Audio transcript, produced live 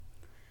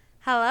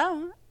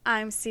Hello,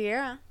 I'm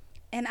Sierra,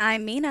 And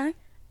I'm Mina.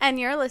 and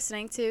you're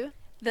listening to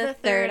The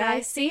Third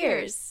Eye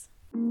Seers.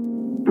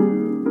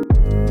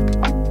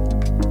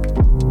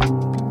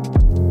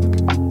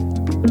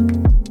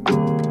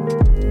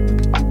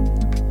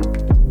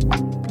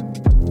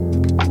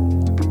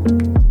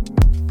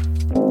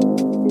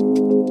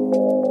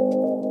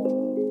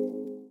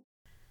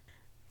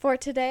 For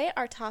today,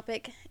 our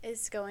topic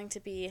is going to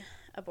be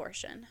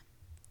abortion.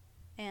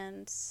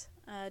 And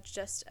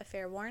just a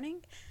fair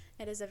warning,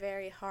 it is a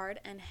very hard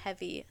and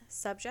heavy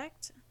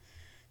subject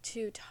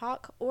to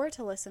talk or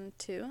to listen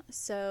to.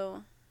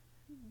 So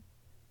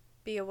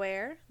be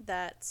aware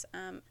that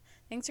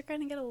things are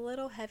going to get a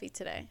little heavy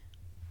today.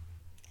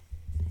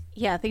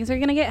 Yeah, things are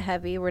going to get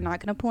heavy. We're not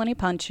going to pull any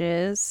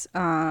punches.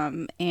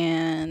 And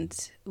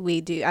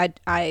we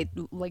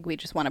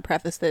just want to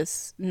preface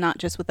this not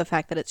just with the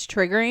fact that it's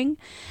triggering,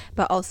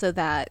 but also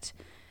that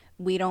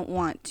we don't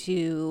want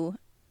to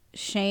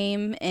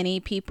shame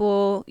any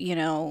people,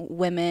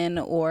 women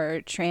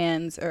or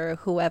trans or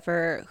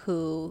whoever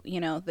who,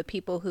 the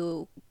people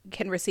who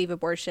can receive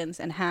abortions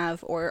and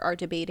have or are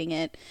debating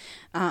it,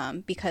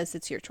 because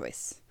it's your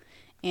choice.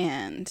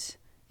 And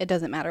it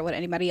doesn't matter what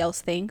anybody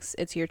else thinks.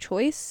 It's your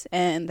choice.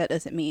 And that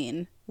doesn't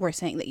mean we're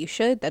saying that you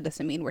should. That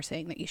doesn't mean we're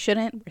saying that you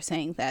shouldn't. We're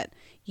saying that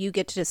you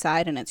get to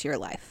decide and it's your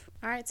life.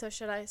 All right, so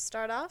should I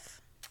start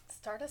off?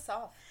 Start us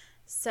off.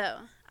 So,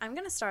 I'm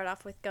going to start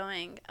off with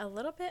going a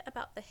little bit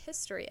about the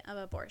history of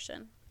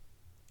abortion.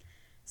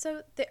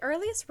 So, the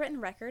earliest written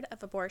record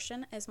of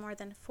abortion is more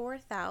than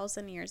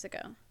 4,000 years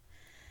ago.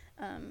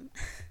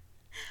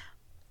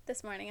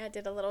 This morning I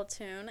did a little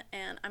tune,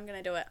 and I'm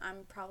going to do it.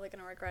 I'm probably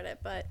going to regret it,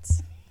 but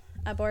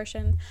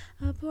abortion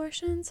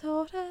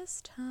told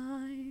us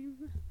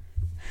time.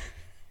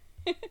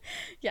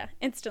 Yeah,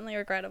 instantly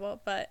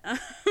regrettable, but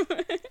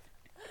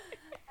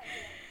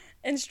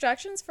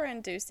instructions for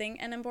inducing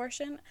an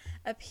abortion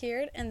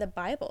appeared in the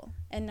Bible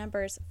in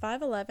Numbers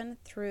 5:11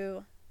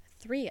 through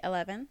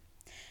 3:11,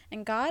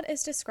 and God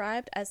is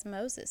described as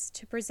Moses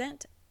to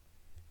present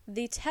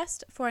the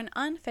test for an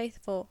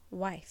unfaithful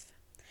wife.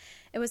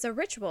 It was a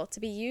ritual to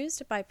be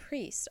used by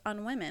priests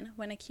on women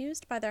when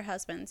accused by their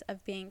husbands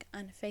of being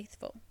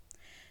unfaithful.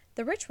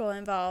 The ritual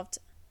involved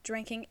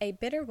drinking a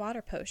bitter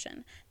water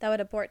potion that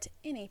would abort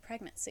any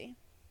pregnancy.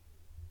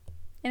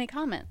 Any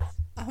comments?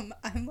 I'm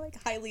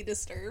highly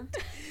disturbed.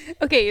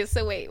 Okay,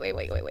 so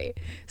wait.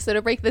 So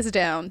to break this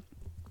down,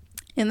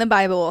 in the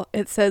Bible,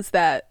 it says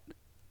that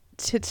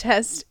to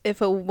test if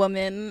a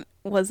woman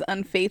was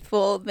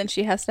unfaithful, then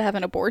she has to have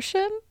an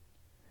abortion?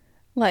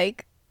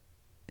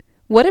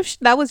 What if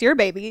that was your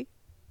baby?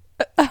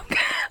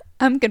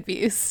 I'm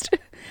confused.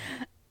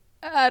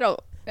 I'm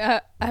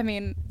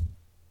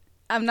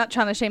not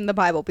trying to shame the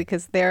Bible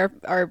because there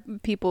are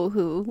people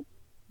who,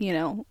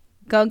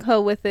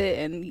 gung-ho with it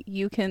and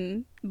you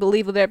can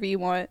believe whatever you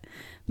want,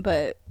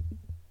 but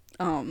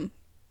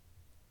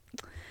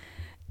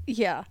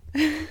yeah.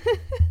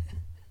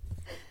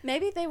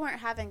 Maybe they weren't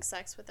having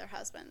sex with their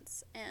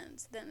husbands,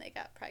 and then they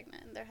got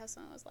pregnant, and their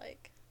husband was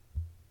like,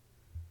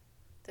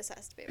 this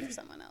has to be for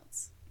someone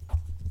else.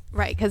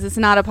 Right, because it's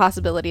not a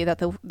possibility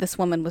that this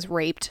woman was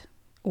raped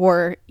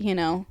or,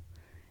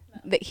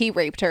 that he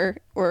raped her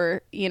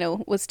or,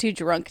 was too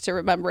drunk to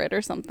remember it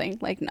or something.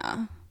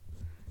 Nah.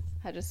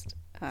 I just...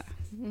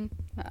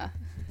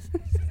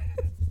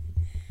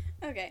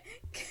 Okay,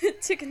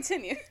 to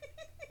continue.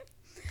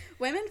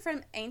 Women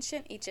from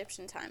ancient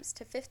Egyptian times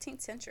to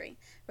 15th century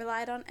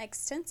relied on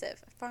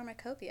extensive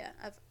pharmacopoeia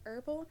of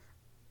herbal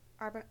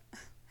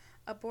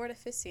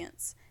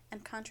abortifacients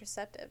and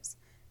contraceptives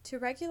to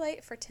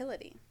regulate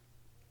fertility.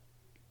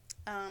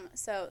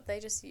 So they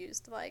just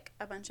used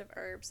a bunch of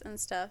herbs and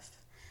stuff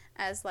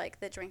as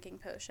the drinking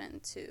potion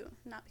to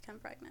not become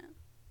pregnant.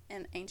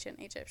 And ancient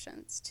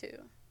Egyptians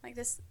too.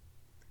 This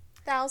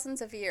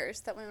thousands of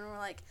years that women were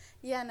like,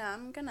 yeah, no,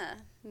 I'm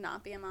gonna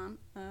not be a mom.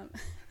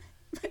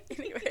 But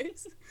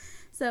anyways,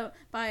 so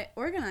by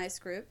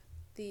organized group,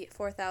 the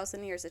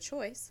 4,000 Years of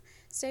Choice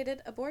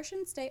stated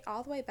abortions date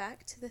all the way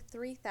back to the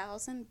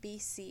 3000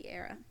 BC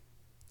era,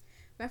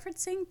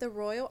 referencing the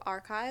Royal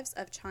Archives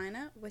of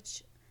China,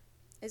 which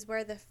is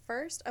where the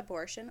first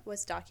abortion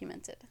was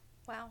documented.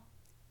 Wow.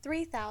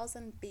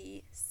 3000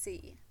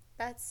 BC.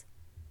 That's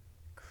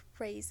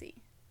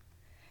crazy.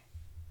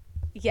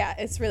 Yeah,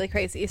 it's really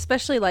crazy,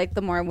 especially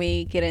the more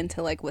we get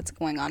into what's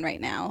going on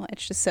right now.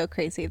 It's just so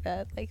crazy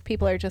that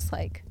people are just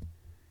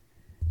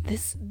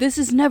this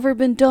has never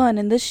been done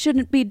and this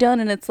shouldn't be done,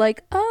 and it's do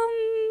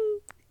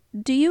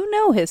you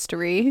know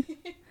history?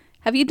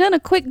 Have you done a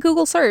quick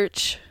Google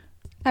search?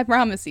 I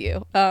promise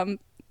you.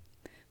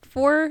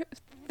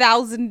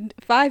 5,000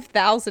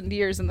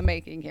 years in the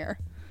making here.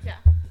 Yeah.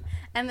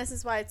 And this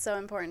is why it's so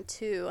important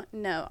to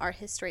know our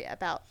history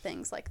about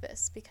things like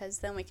this, because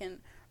then we can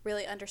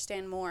really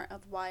understand more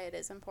of why it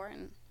is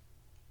important.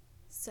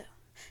 So,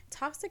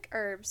 toxic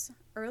herbs,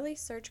 early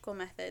surgical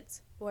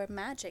methods, or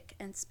magic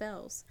and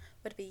spells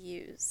would be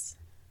used.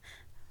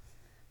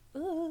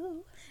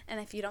 Ooh. And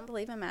if you don't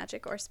believe in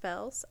magic or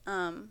spells,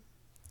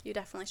 you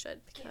definitely should,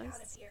 because Get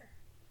out of here.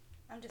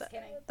 I'm just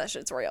kidding. That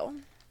shit's real.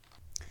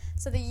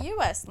 So the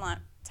U.S.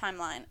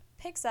 timeline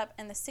picks up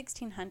in the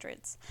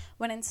 1600s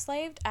when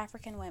enslaved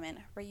African women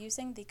were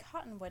using the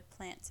cottonwood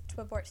plant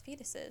to abort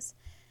fetuses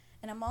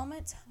in a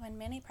moment when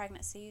many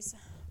pregnancies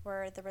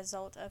were the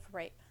result of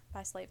rape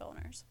by slave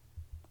owners.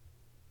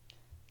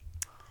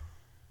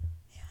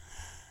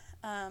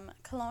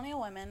 Colonial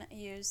women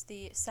used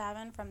the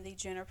savin from the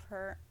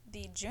juniper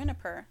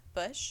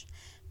bush,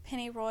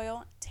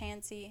 pennyroyal,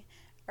 tansy,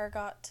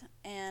 ergot,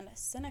 and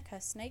Seneca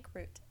snake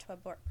root to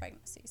abort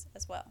pregnancies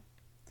as well.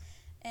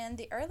 In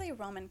the early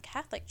Roman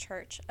Catholic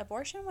Church,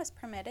 abortion was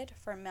permitted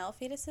for male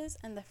fetuses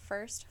in the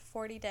first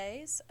 40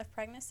 days of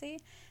pregnancy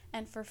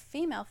and for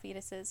female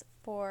fetuses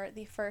for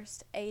the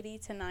first 80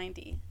 to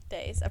 90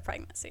 days of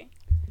pregnancy.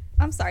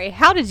 I'm sorry,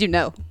 how did you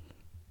know?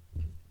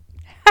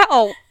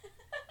 How?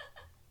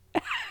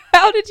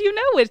 How did you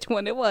know which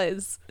one it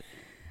was?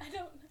 I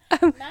don't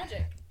know.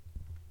 Magic.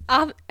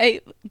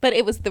 But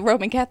it was the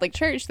Roman Catholic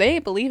Church. They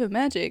didn't believe in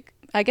magic.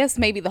 I guess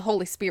maybe the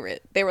Holy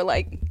Spirit. They were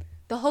like,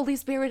 the Holy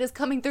Spirit is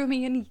coming through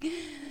me and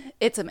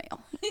it's a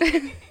male.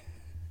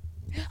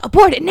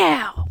 Abort it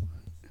now.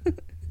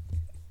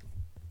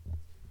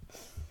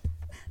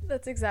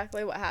 That's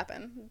exactly what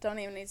happened. Don't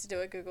even need to do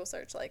a Google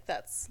search. Like,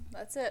 that's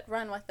it.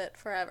 Run with it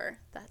forever.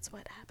 That's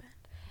what happened.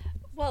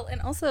 Well,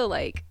 and also,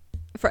 like,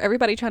 for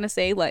everybody trying to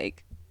say,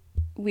 like,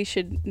 we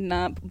should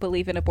not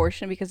believe in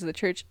abortion because of the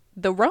church,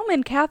 the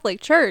Roman Catholic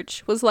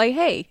Church was like,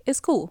 hey, it's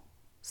cool.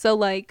 So,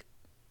 like.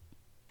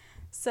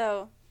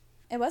 So,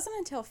 it wasn't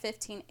until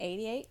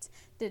 1588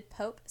 did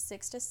Pope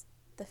Sixtus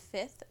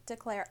V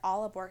declare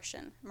all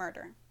abortion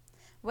murder,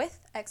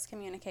 with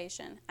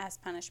excommunication as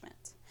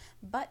punishment.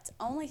 But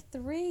only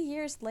 3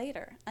 years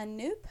later, a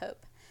new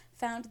pope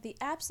found the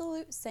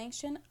absolute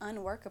sanction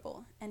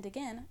unworkable, and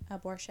again,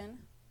 abortion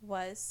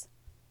was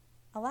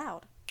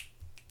allowed.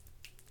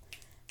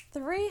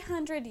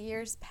 300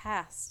 years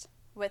passed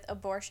with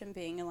abortion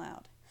being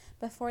allowed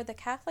before the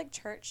Catholic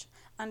Church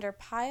under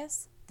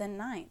Pius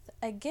IX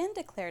again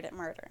declared it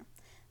murder.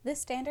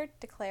 This standard,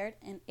 declared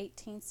in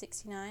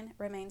 1869,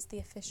 remains the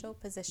official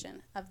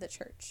position of the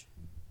church.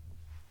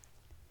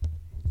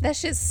 That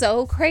shit's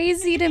so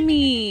crazy to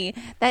me.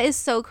 That is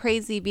so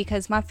crazy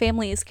because my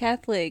family is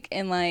Catholic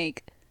and,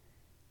 like,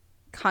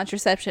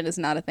 contraception is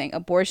not a thing.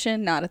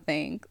 Abortion, not a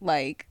thing.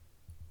 Like,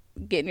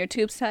 getting your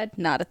tubes tied,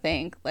 not a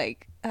thing.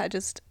 Like,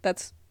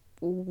 that's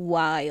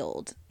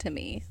wild to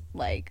me.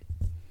 Like,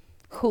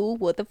 who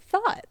would have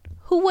thought?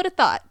 Who would have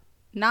thought?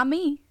 Not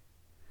me.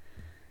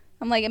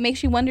 I'm like, it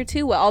makes you wonder,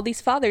 too, what all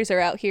these fathers are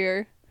out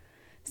here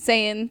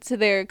saying to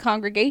their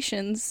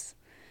congregations.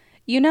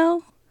 You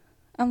know?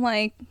 I'm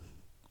like,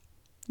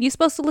 you're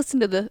supposed to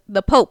listen to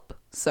the Pope,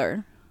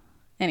 sir.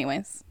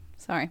 Anyways,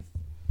 sorry.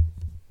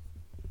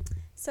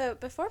 So,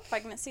 before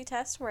pregnancy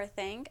tests were a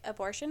thing,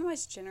 abortion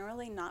was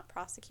generally not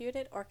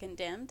prosecuted or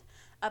condemned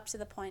up to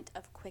the point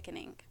of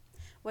quickening,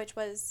 which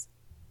was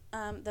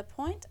the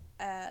point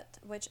at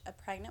which a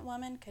pregnant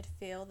woman could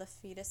feel the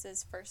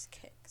fetus's first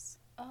kicks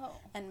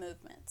and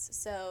movements.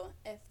 So,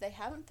 if they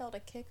haven't felt a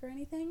kick or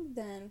anything,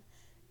 then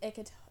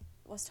it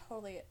was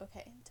totally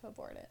okay to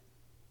abort it.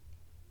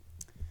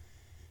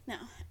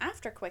 Now,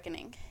 after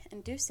quickening,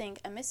 inducing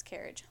a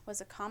miscarriage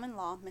was a common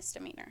law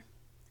misdemeanor.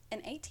 In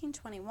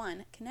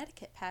 1821,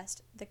 Connecticut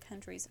passed the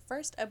country's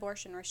first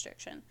abortion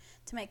restriction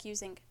to make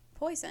using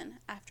poison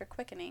after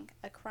quickening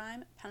a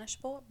crime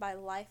punishable by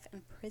life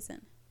in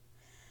prison.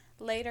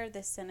 Later,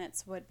 this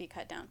sentence would be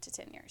cut down to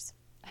 10 years.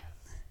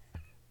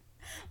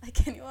 Like,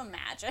 can you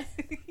imagine?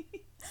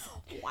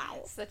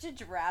 Wow. Such a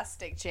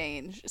drastic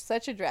change.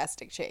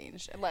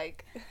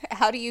 Like,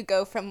 how do you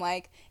go from,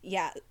 like,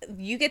 yeah,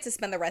 you get to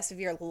spend the rest of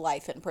your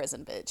life in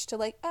prison, bitch, to,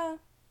 like,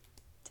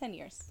 10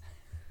 years.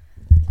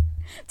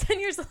 10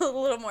 years is a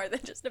little more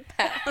than just a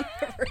pat on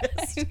the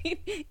wrist. I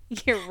mean,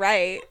 you're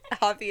right,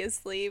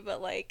 obviously,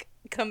 but, like,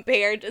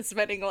 compared to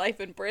spending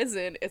life in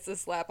prison, it's a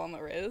slap on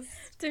the wrist.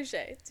 Touche.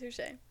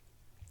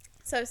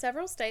 So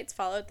several states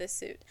followed this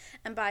suit,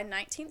 and by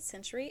 19th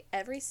century,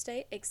 every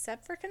state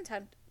except for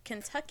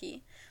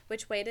Kentucky,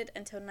 which waited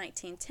until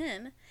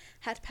 1910,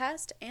 had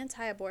passed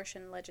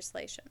anti-abortion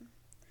legislation.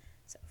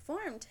 So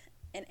formed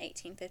in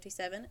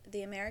 1857,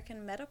 the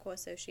American Medical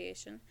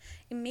Association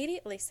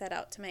immediately set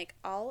out to make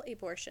all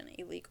abortion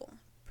illegal,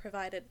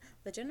 provided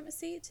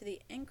legitimacy to the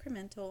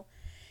incremental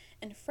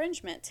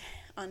infringement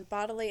on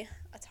bodily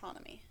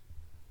autonomy.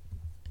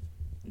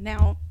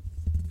 Now,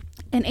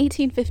 in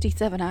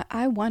 1857,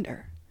 I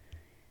wonder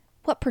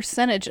what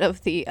percentage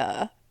of the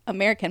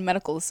American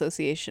Medical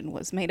Association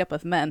was made up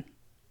of men,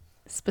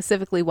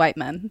 specifically white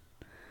men.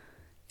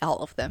 All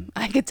of them.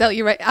 I could tell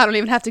you right. I don't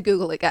even have to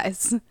Google it,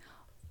 guys.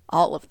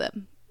 All of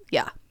them.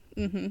 Yeah.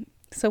 Mm-hmm.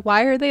 So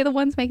why are they the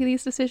ones making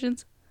these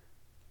decisions?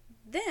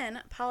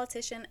 Then,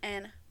 politician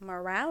and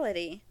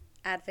morality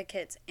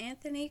advocate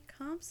Anthony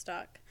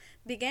Comstock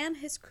began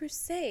his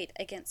crusade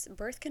against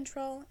birth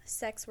control,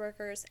 sex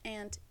workers,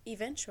 and,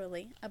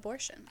 eventually,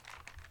 abortion.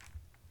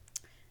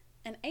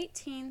 In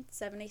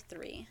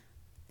 1873,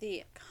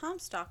 the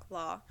Comstock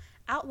Law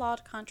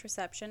outlawed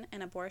contraception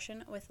and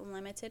abortion with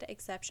limited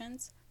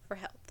exceptions for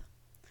health.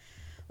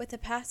 With the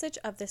passage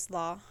of this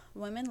law,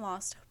 women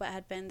lost what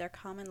had been their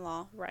common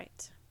law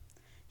right.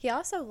 He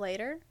also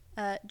later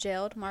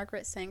jailed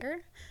Margaret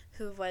Sanger,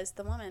 who was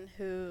the woman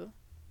who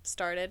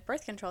started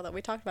birth control that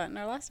we talked about in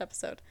our last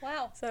episode.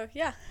 Wow. So,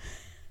 yeah.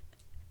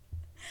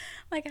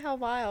 Like, how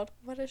wild.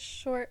 What a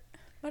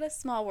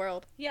small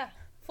world. Yeah.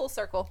 Full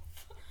circle.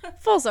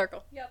 Full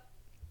circle. Yep.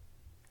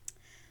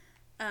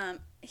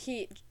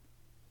 He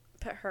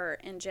put her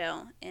in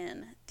jail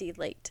in the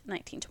late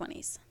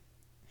 1920s.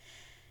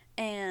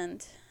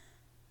 And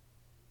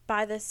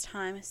by this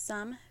time,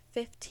 some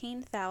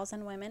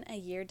 15,000 women a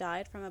year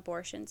died from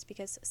abortions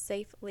because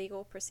safe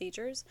legal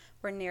procedures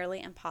were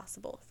nearly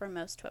impossible for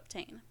most to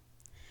obtain.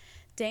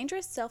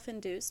 Dangerous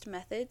self-induced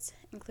methods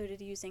included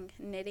using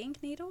knitting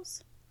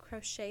needles,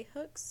 crochet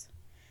hooks,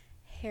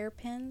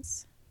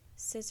 hairpins,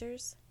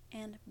 scissors,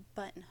 and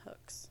button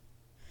hooks.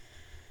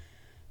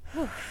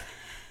 Whew.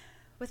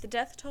 With the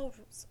death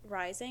tolls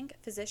rising,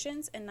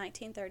 physicians in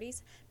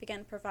 1930s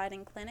began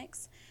providing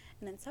clinics,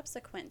 and in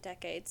subsequent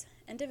decades,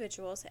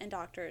 individuals and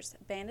doctors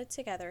banded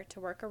together to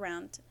work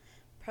around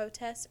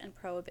protest and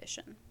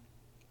prohibition.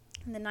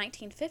 In the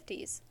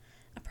 1950s,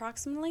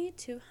 approximately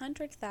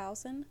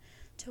 200,000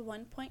 to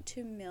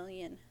 1.2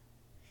 million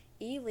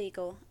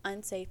illegal,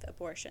 unsafe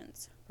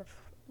abortions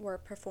were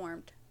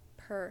performed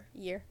per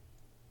year.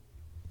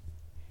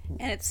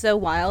 And it's so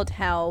wild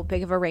how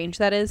big of a range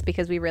that is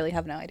because we really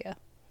have no idea.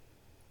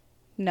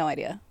 No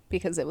idea.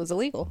 Because it was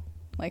illegal.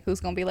 Like,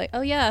 who's going to be like,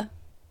 oh, yeah,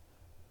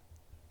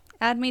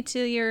 add me to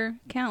your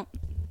account.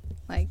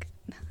 Like,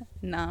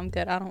 nah, I'm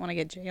good. I don't want to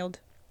get jailed.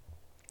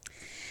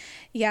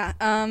 Yeah,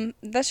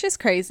 that's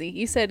just crazy.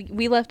 You said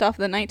we left off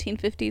the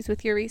 1950s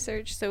with your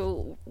research.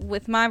 So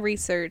with my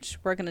research,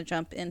 we're going to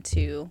jump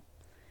into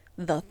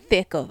the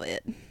thick of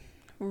it.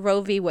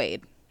 Roe v.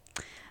 Wade,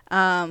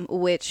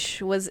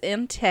 which was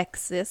in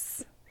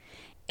Texas.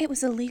 It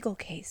was a legal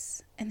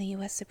case in the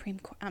U.S. Supreme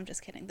Court. I'm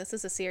just kidding. This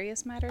is a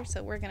serious matter,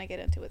 so we're going to get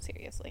into it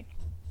seriously.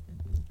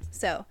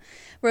 So,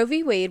 Roe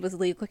v. Wade was a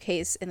legal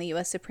case in the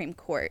U.S. Supreme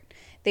Court.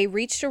 They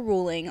reached a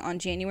ruling on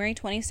January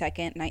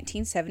 22nd,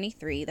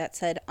 1973 that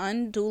said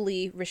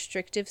unduly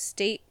restrictive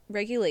state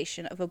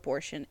regulation of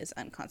abortion is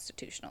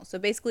unconstitutional. So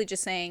basically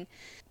just saying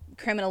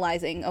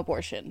criminalizing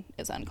abortion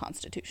is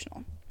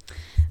unconstitutional.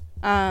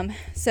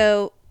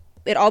 So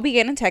it all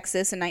began in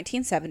Texas in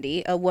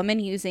 1970. A woman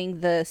using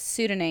the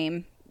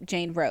pseudonym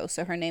Jane Roe.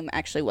 So her name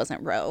actually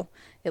wasn't Roe.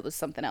 It was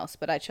something else,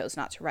 but I chose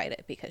not to write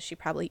it because she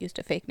probably used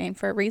a fake name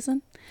for a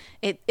reason.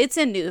 It's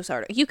in news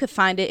article. You could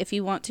find it if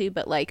you want to,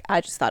 but like I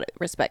just thought it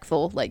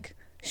respectful. Like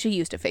she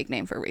used a fake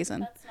name for a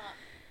reason. That's not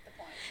the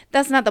point.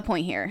 That's not the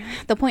point here.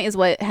 The point is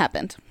what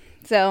happened.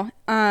 So,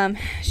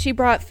 she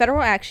brought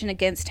federal action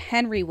against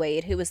Henry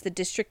Wade, who was the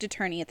district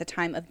attorney at the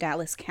time of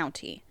Dallas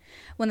County.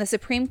 When the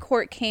Supreme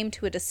Court came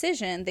to a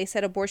decision, they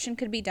said abortion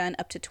could be done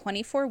up to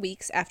 24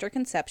 weeks after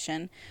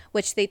conception,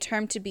 which they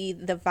termed to be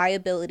the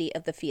viability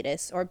of the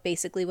fetus, or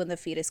basically when the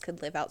fetus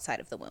could live outside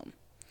of the womb.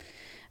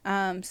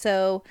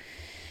 So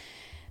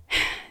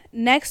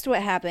next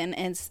what happened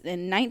is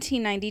in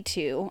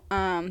 1992,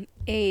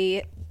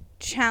 a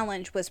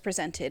challenge was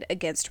presented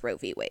against Roe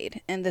v.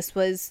 Wade, and this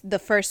was the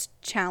first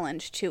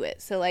challenge to it.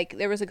 So like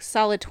there was a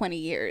solid 20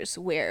 years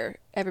where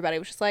everybody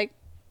was just like,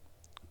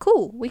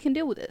 cool, we can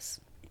deal with this.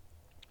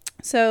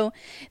 So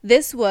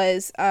this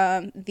was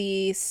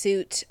the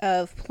suit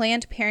of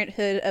Planned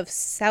Parenthood of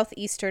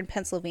Southeastern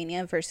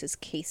Pennsylvania versus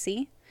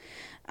Casey.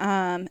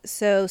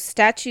 So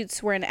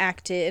statutes were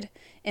enacted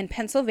in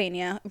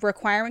Pennsylvania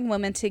requiring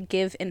women to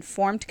give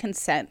informed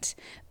consent,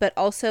 but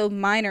also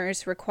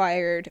minors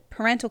required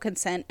parental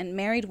consent, and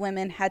married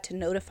women had to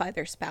notify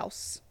their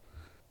spouse.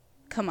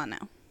 Come on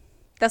now.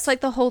 That's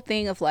like the whole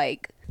thing of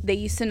like, they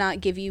used to not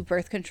give you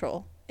birth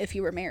control if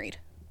you were married.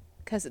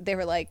 Because they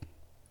were like,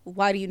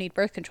 why do you need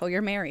birth control?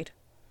 You're married.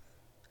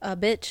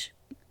 Bitch,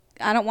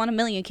 I don't want a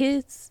million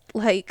kids.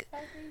 Like, Fuck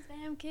these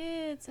damn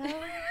kids. Fuck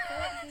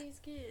these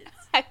kids.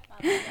 I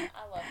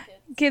love kids.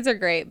 Kids are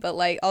great, but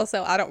like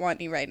also I don't want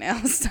any right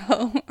now.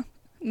 So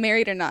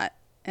married or not,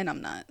 and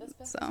I'm not.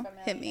 So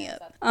hit me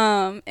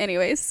up.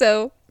 Anyways,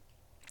 so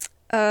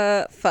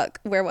fuck,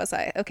 where was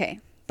I? Okay.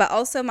 But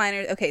also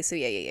minors. Okay, so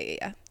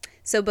yeah.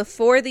 So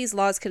before these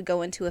laws could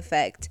go into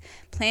effect,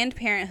 Planned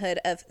Parenthood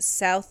of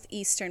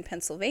Southeastern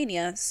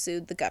Pennsylvania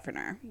sued the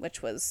governor,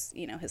 which was,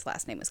 his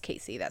last name was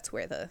Casey. That's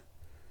where the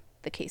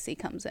Casey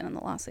comes in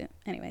the lawsuit.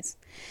 Anyways,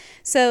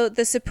 so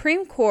the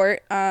Supreme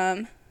Court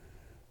the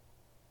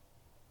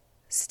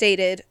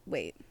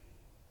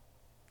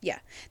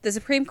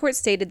Supreme Court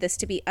stated this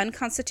to be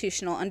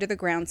unconstitutional under the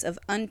grounds of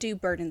undue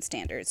burden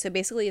standards. So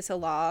basically it's a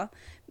law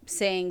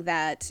saying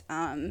that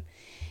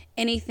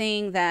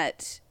anything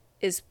that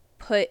is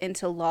put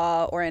into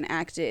law or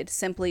enacted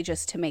simply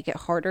just to make it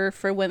harder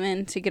for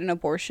women to get an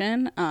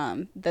abortion,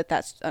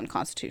 that's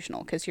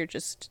unconstitutional because you're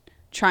just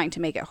trying to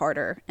make it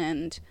harder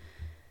and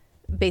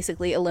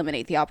basically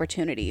eliminate the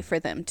opportunity for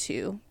them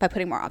by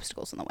putting more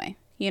obstacles in the way,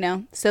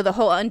 So the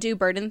whole undue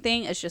burden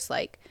thing is just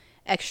like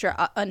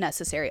extra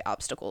unnecessary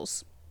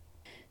obstacles.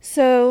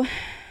 So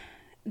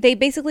they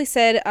basically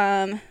said,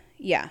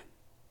 yeah,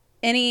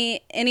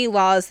 any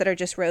laws that are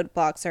just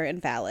roadblocks are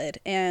invalid.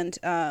 And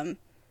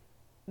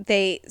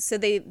they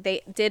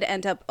did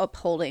end up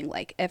upholding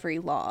like every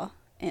law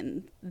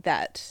in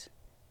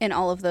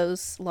all of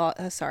those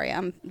laws. Sorry,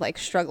 I'm like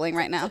struggling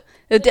right now.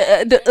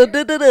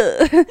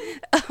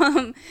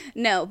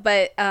 No,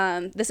 but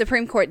the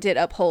Supreme Court did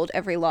uphold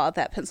every law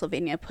that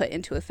Pennsylvania put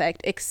into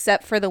effect,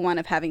 except for the one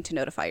of having to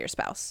notify your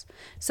spouse.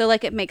 So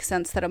like it makes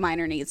sense that a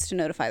minor needs to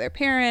notify their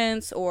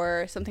parents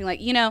or something,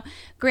 like, you know,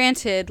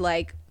 granted,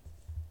 like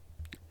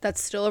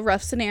that's still a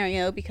rough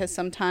scenario because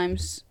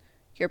sometimes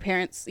your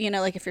parents, you know,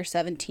 like if you're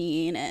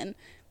 17 and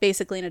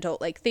basically an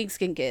adult, like things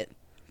can get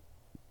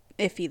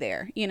iffy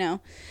there, you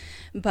know.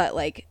 But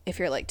like if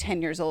you're like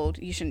 10 years old,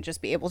 you shouldn't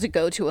just be able to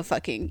go to a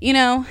fucking, you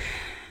know.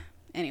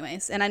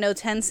 Anyways, and I know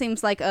 10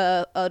 seems like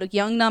a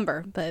young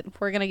number, but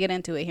we're gonna get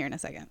into it here in a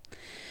second.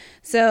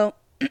 So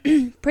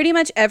pretty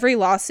much every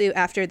lawsuit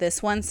after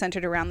this one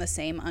centered around the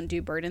same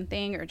undue burden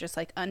thing, or just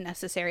like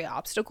unnecessary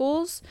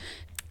obstacles.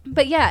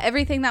 But yeah,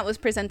 everything that was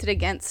presented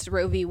against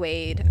Roe v.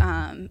 Wade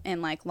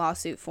in like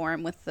lawsuit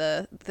form with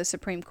the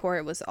Supreme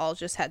Court was all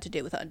just had to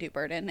do with undue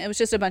burden. It was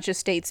just a bunch of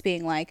states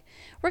being like,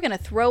 we're going to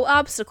throw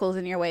obstacles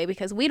in your way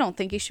because we don't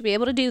think you should be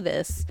able to do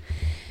this.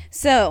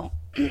 So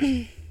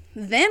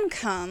then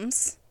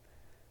comes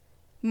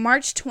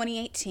March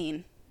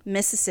 2018,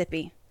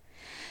 Mississippi.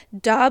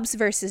 Dobbs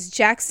versus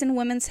Jackson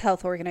Women's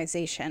Health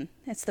Organization.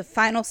 It's the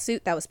final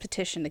suit that was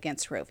petitioned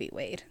against Roe v.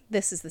 Wade.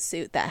 This is the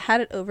suit that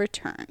had it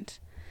overturned.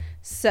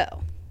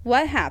 So,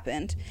 what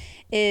happened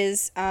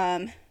is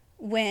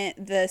when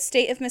the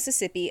state of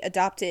Mississippi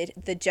adopted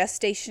the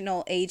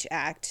Gestational Age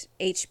Act,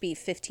 HB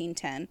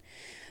 1510,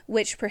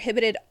 which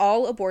prohibited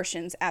all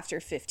abortions after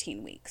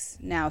 15 weeks.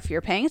 Now, if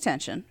you're paying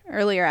attention,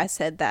 earlier I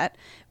said that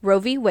Roe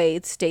v.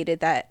 Wade stated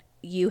that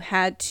you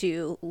had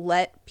to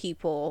let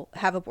people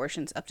have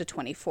abortions up to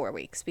 24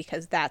 weeks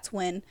because that's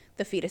when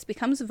the fetus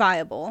becomes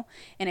viable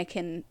and it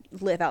can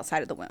live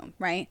outside of the womb,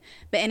 right?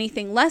 But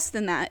anything less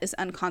than that is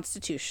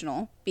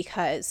unconstitutional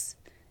because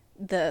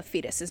the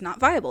fetus is not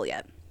viable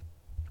yet.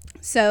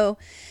 So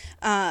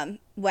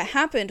what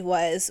happened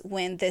was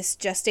when this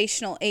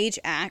Gestational Age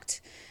Act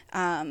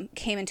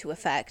came into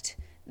effect,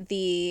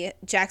 the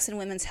Jackson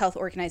Women's Health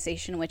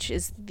Organization, which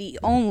is the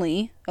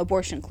only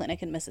abortion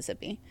clinic in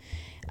Mississippi,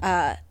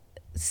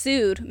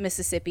 sued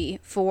Mississippi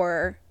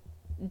for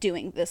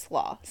doing this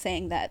law,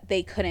 saying that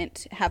they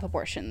couldn't have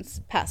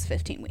abortions past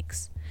 15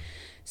 weeks.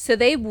 So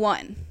they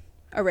won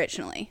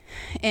originally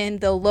in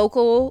the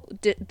local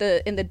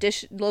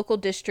local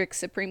district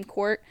Supreme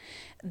Court.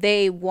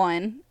 They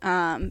won,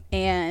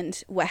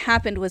 and what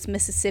happened was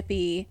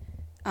Mississippi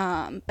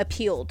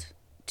appealed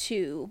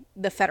to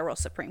the federal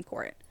Supreme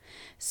Court.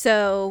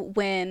 So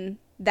when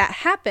that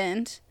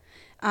happened,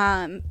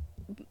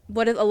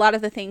 what a lot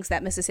of the things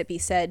that Mississippi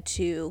said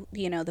to,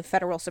 you know, the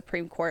federal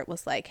Supreme Court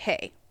was like,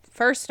 hey,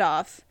 first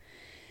off,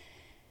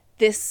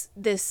 this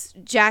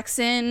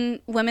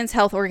Jackson Women's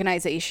Health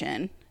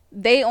Organization,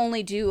 they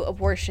only do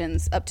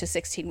abortions up to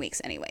 16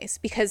 weeks anyways,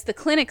 because the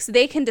clinics,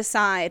 they can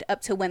decide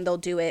up to when they'll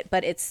do it,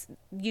 but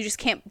you just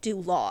can't do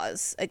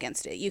laws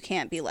against it. You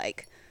can't be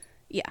like,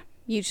 yeah,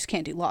 you just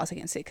can't do laws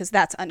against it because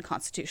that's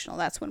unconstitutional.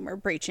 That's when we're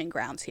breaching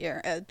grounds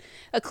here.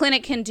 A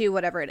clinic can do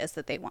whatever it is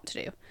that they want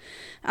to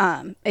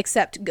do,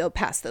 except go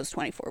past those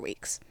 24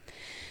 weeks.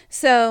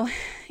 So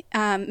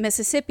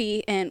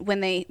Mississippi, and when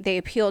they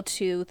appealed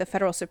to the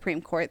federal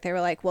Supreme Court, they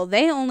were like, well,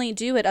 they only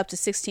do it up to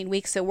 16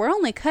 weeks, so we're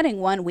only cutting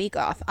 1 week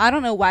off. I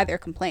don't know why they're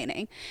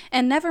complaining.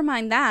 And never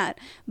mind that,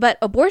 but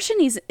abortion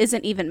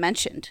isn't even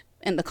mentioned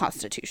in the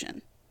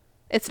Constitution.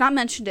 It's not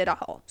mentioned at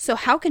all. So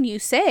how can you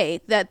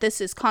say that this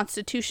is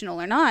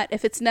constitutional or not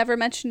if it's never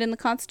mentioned in the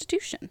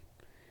Constitution?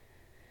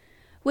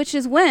 Which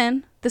is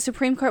when the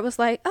Supreme Court was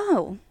like,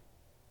 oh,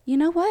 you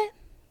know what?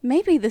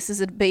 Maybe this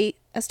is a debate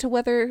as to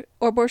whether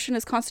abortion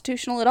is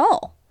constitutional at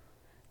all,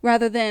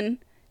 rather than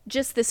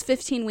just this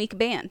 15-week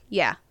ban.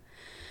 Yeah.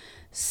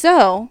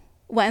 So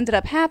what ended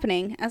up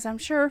happening, as I'm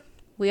sure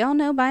we all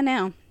know by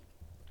now,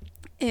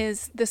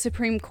 is the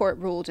Supreme Court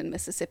ruled in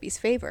Mississippi's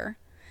favor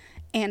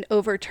and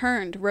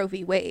overturned Roe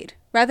v. Wade.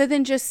 Rather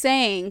than just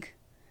saying,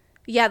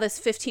 yeah, this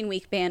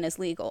 15-week ban is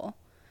legal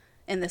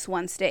in this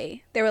one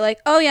state, they were like,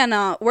 oh yeah,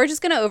 no, we're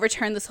just going to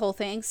overturn this whole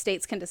thing.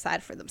 States can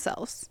decide for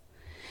themselves.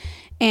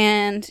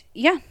 And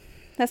yeah,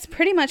 that's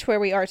pretty much where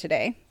we are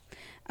today.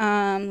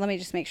 Let me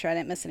just make sure I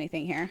didn't miss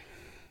anything here.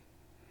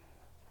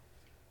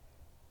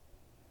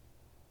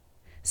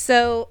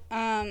 So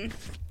I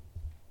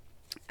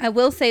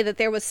will say that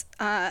there was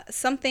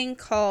something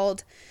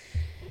called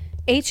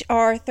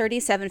HR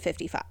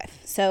 3755.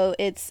 So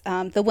it's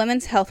the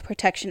Women's Health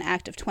Protection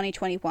Act of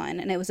 2021,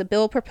 and it was a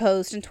bill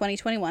proposed in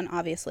 2021,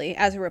 obviously,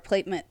 as a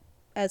replacement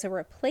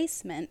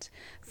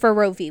for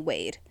Roe v.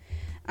 Wade.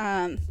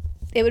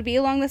 It would be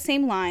along the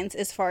same lines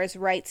as far as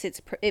rights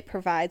it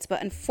provides,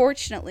 but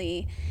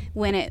unfortunately,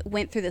 when it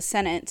went through the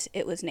Senate,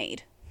 it was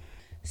nayed.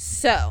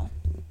 So,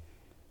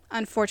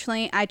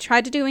 Unfortunately, I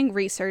tried to doing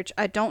research.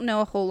 I don't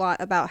know a whole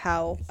lot about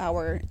how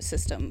our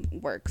system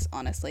works,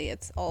 honestly.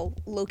 It's all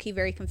low-key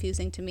very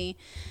confusing to me.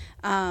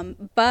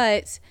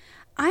 But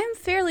I am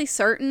fairly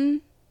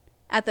certain,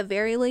 at the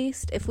very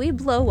least, if we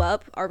blow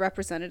up our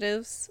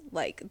representatives,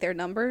 like their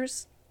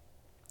numbers,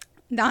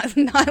 not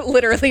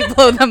literally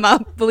blow them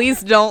up.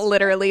 Please don't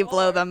literally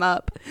blow them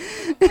up.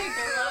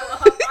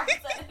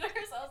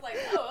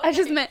 I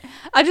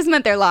just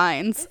meant their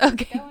lines.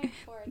 Okay.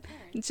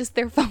 Just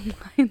their phone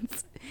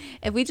lines.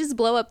 If we just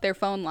blow up their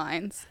phone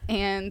lines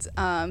and,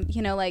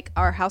 like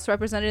our House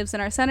representatives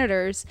and our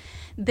senators,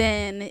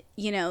 then,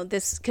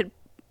 this could,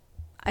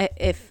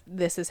 if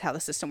this is how the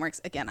system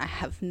works, again, I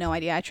have no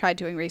idea. I tried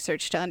doing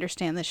research to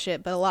understand this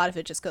shit, but a lot of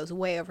it just goes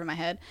way over my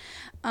head.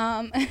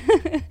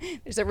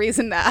 There's a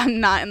reason that I'm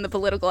not in the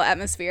political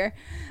atmosphere.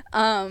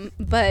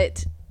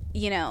 But,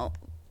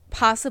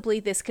 possibly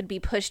this could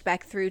be pushed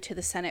back through to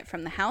the Senate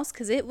from the House,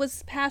 because it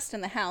was passed in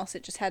the House.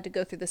 It just had to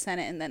go through the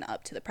Senate and then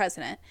up to the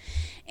president.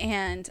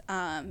 And,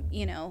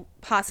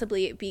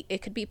 possibly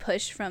it could be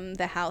pushed from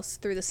the House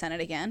through the Senate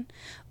again.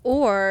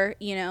 Or,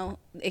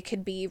 it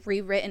could be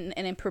rewritten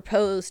and then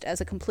proposed as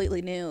a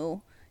completely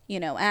new,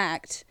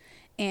 act.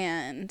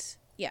 And,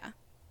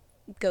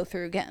 go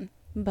through again.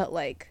 But,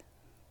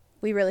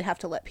 we really have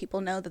to let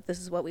people know that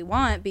this is what we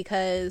want,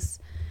 because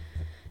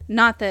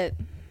not that...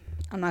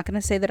 I'm not going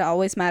to say that it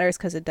always matters,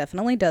 because it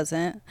definitely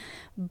doesn't,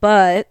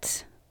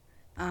 but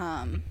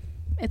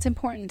it's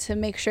important to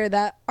make sure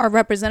that our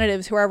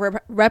representatives who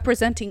are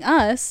representing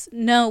us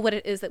know what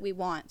it is that we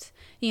want,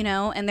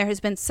 and there has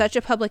been such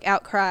a public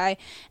outcry,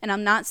 and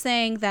I'm not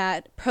saying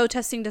that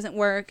protesting doesn't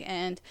work,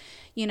 and,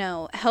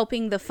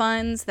 helping the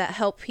funds that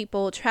help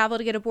people travel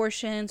to get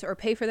abortions or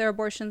pay for their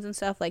abortions and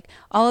stuff,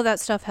 all of that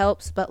stuff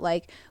helps, but,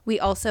 we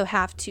also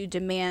have to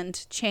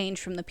demand change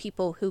from the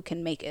people who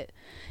can make it,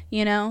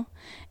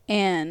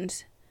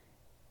 and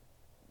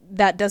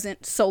that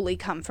doesn't solely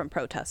come from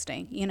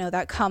protesting,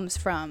 that comes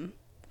from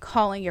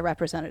calling your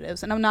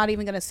representatives. And I'm not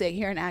even going to sit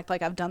here and act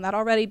like I've done that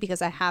already,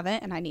 because I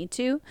haven't and I need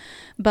to.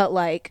 But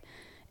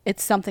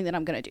it's something that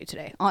I'm going to do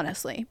today,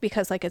 honestly,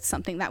 because it's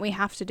something that we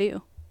have to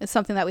do. It's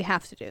something that we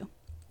have to do.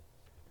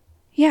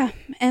 Yeah.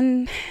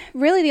 And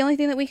really the only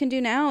thing that we can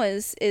do now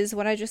is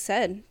what I just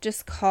said.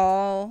 Just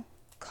call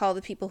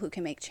the people who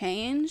can make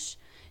change,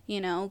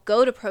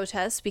 go to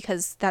protests,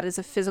 because that is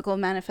a physical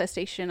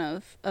manifestation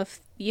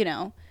of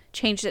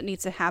change that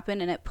needs to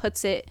happen, and it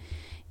puts it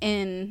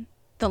in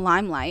the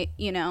limelight,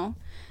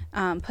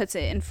 puts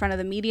it in front of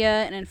the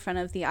media and in front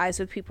of the eyes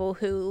of people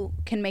who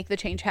can make the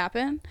change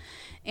happen.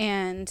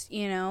 And,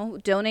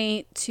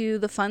 donate to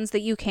the funds that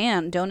you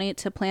can. Donate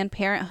to Planned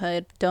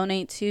Parenthood.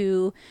 Donate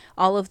to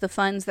all of the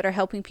funds that are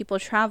helping people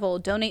travel.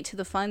 Donate to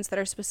the funds that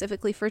are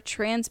specifically for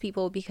trans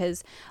people,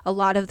 because a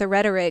lot of the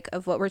rhetoric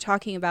of what we're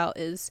talking about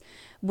is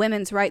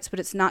women's rights, but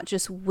it's not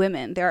just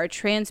women. There are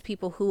trans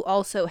people who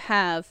also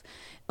have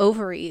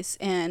ovaries,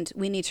 and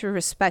we need to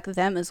respect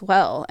them as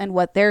well and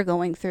what they're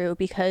going through,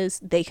 because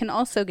they can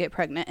also get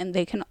pregnant and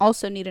they can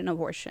also need an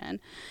abortion,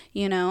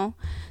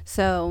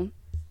 So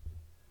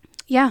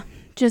yeah,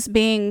 just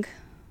being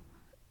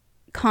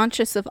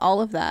conscious of all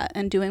of that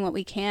and doing what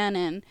we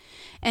can,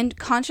 and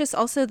conscious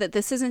also that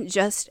this isn't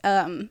just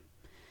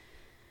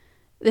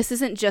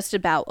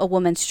about a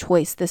woman's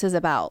choice. This is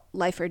about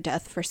life or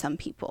death for some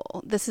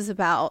people. This is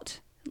about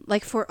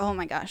oh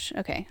my gosh,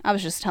 okay, I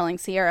was just telling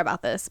Sierra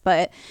about this,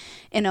 but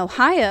in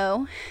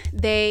Ohio,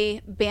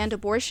 they banned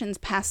abortions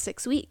past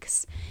 6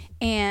 weeks,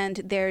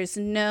 and there's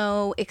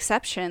no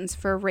exceptions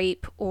for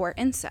rape or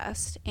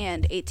incest.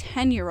 And a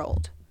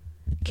 10-year-old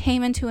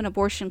came into an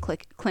abortion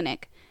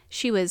clinic.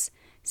 She was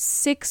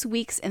 6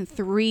 weeks and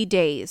 3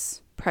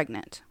 days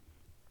pregnant,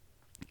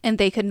 and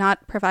they could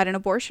not provide an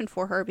abortion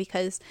for her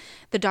because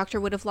the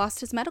doctor would have lost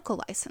his medical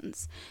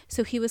license.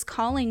 So he was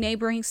calling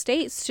neighboring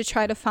states to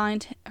try to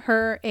find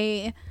her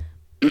a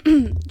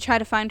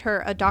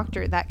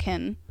doctor that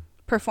can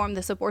perform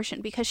this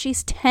abortion, because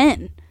she's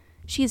 10.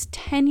 She's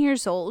 10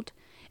 years old.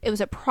 It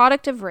was a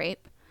product of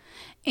rape,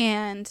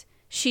 and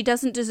she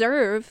doesn't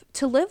deserve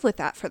to live with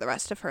that for the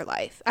rest of her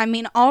life. I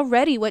mean,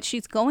 already what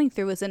she's going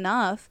through is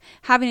enough.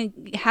 Having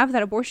to have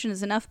that abortion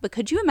is enough, but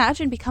could you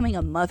imagine becoming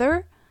a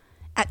mother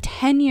at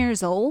 10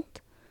 years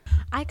old?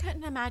 I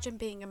couldn't imagine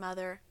being a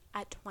mother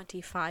at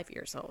 25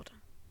 years old.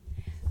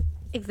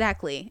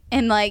 Exactly.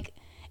 And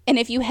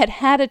if you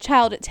had a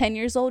child at 10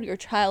 years old, your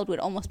child would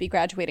almost be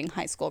graduating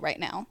high school right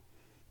now.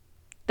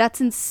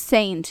 That's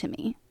insane to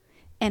me.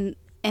 And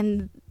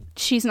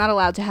she's not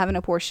allowed to have an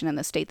abortion in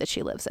the state that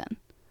she lives in.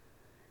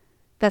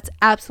 That's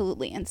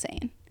absolutely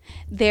insane.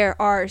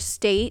 There are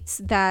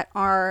states that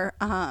are,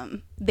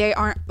 they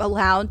aren't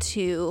allowed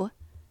to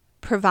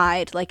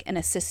provide an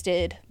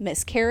assisted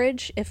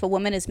miscarriage. If a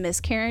woman is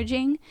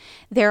miscarriaging,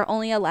 they're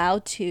only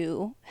allowed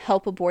to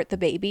help abort the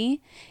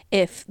baby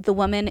if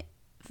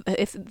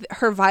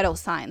her vital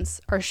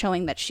signs are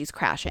showing that she's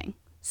crashing.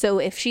 So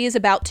if she is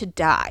about to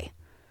die,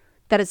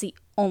 that is the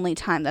only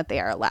time that they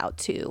are allowed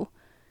to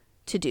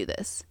do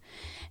this.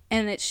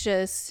 And it's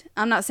just,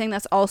 I'm not saying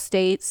that's all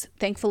states.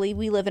 Thankfully,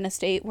 we live in a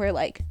state where,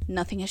 like,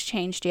 nothing has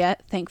changed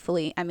yet.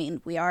 Thankfully, I mean,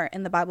 we are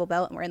in the Bible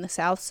Belt and we're in the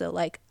South. So,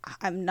 like,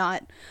 I'm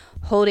not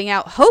holding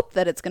out hope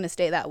that it's going to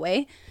stay that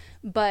way.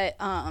 But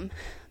I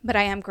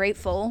am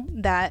grateful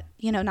that,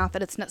 you know, not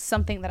that it's not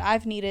something that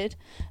I've needed,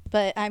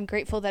 but I'm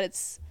grateful that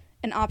it's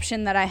an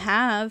option that I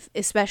have,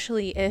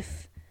 especially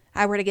if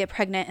I were to get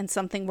pregnant and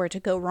something were to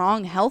go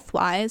wrong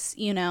health-wise,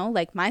 you know,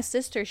 like my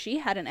sister, she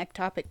had an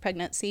ectopic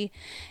pregnancy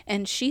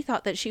and she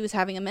thought that she was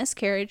having a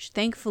miscarriage.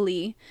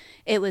 Thankfully,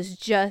 it was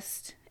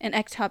just an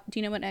ectopic. Do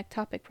you know what an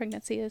ectopic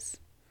pregnancy is?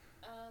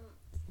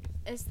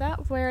 Is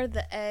that where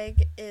the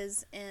egg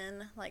is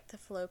in, like, the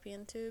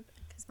fallopian tube?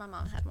 Because my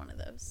mom had one of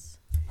those.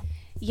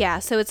 Yeah,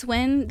 so it's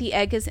when the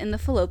egg is in the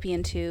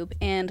fallopian tube,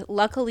 and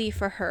luckily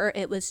for her,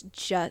 it was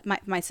just,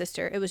 my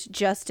sister, it was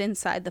just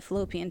inside the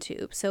fallopian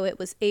tube, so it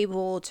was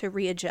able to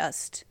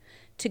readjust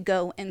to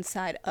go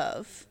inside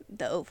of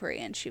the ovary,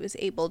 and she was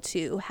able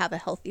to have a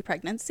healthy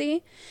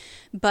pregnancy.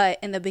 But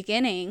in the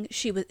beginning,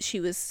 she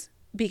was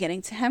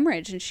beginning to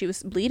hemorrhage, and she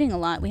was bleeding a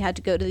lot. We had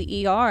to go to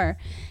the ER,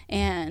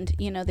 and,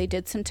 you know, they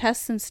did some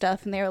tests and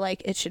stuff, and they were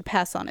like, it should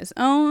pass on its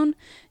own,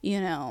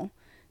 you know,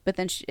 but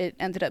then it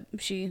ended up,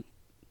 she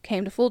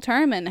came to full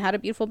term and had a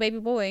beautiful baby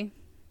boy.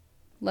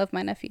 Love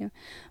my nephew.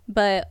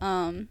 But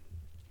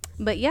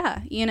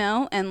yeah, you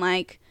know, and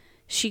like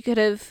she could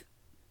have,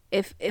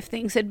 if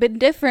things had been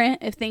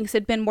different, if things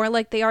had been more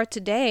like they are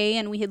today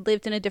and we had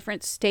lived in a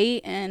different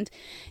state and,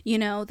 you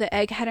know, the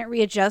egg hadn't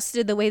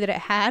readjusted the way that it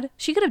had,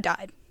 she could have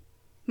died.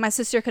 My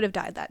sister could have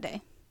died that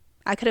day.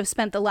 I could have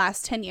spent the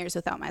last 10 years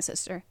without my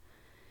sister.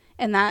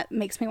 And that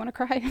makes me want to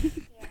cry. Yeah.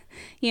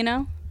 You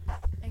know?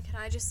 And can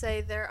I just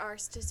say there are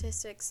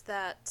statistics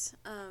that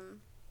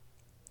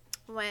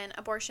when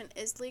abortion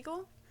is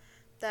legal,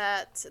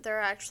 that there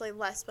are actually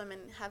less women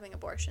having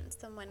abortions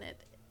than when it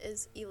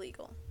is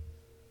illegal,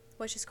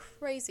 which is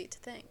crazy to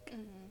think.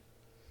 Mm-hmm.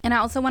 And I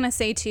also want to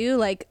say, too,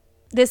 like,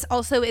 this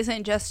also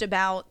isn't just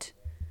about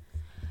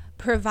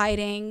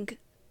providing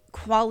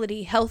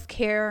quality health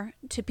care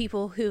to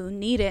people who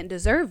need it and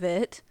deserve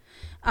it,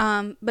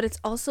 but it's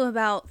also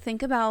about,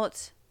 think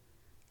about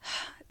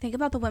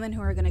the women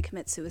who are going to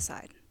commit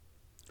suicide.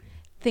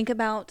 Think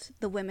about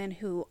the women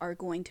who are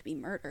going to be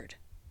murdered.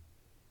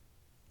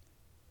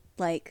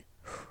 Like,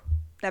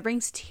 that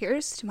brings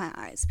tears to my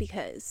eyes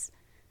because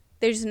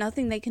there's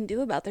nothing they can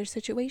do about their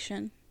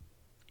situation.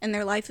 And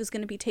their life is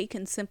going to be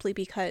taken simply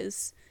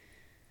because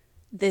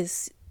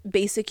this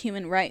basic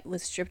human right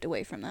was stripped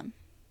away from them.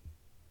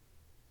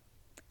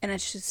 And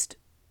it's just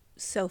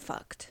so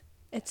fucked.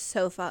 It's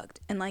so fucked.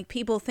 And, like,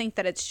 people think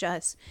that it's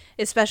just,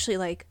 especially,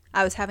 like,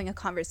 I was having a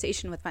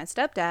conversation with my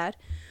stepdad,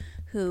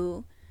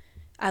 who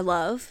I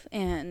love,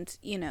 and,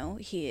 you know,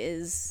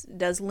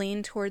 does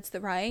lean towards the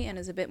right and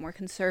is a bit more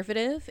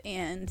conservative,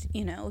 and,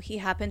 you know, he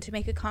happened to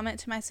make a comment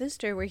to my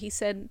sister where he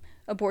said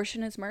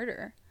abortion is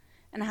murder.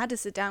 And I had to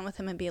sit down with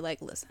him and be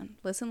like, listen.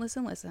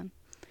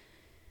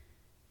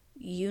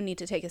 You need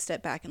to take a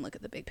step back and look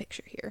at the big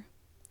picture here,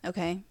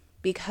 okay?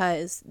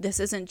 Because this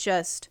isn't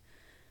just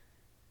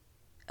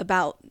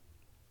about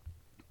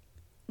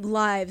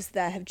lives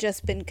that have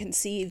just been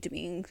conceived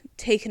being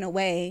taken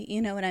away,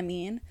 you know what I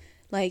mean?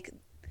 Like,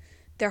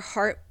 their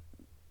heart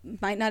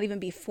might not even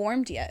be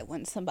formed yet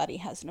when somebody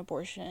has an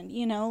abortion,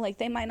 you know? Like,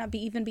 they might not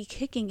even be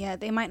kicking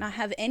yet. They might not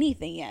have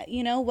anything yet,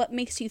 you know? What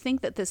makes you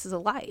think that this is a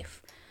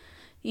life,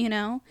 you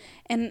know?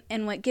 And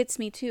what gets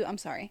me too, I'm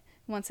sorry,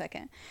 1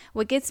 second.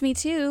 What gets me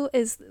too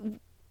is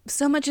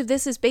so much of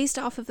this is based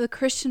off of the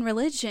Christian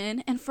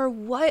religion, and for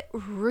what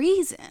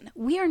reason?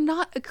 We are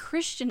not a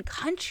Christian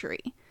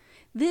country.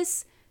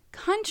 This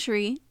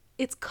country,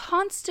 it's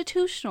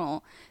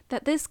constitutional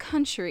that this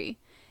country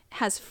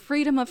has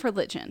freedom of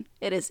religion.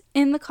 It is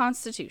in the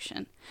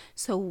Constitution.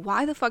 So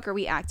why the fuck are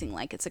we acting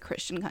like it's a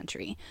Christian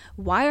country?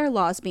 Why are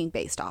laws being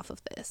based off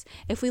of this?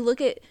 If we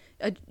look at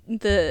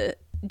the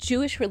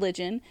Jewish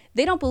religion,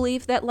 they don't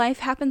believe that life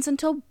happens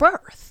until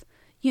birth,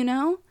 you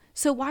know?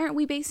 So why aren't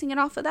we basing it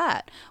off of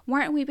that?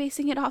 Why aren't we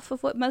basing it off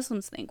of what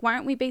Muslims think? Why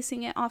aren't we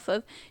basing it off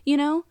of, you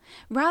know?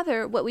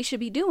 Rather, what we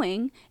should be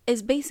doing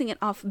is basing it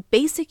off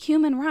basic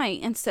human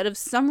right instead of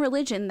some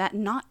religion that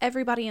not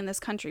everybody in this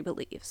country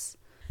believes.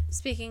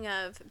 Speaking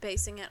of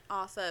basing it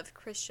off of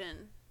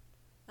Christian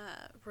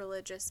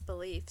religious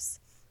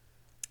beliefs,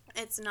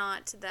 it's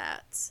not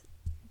that,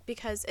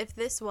 because if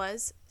this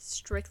was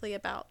strictly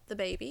about the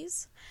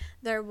babies,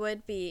 there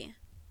would be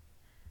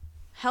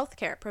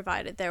healthcare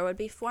provided. There would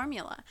be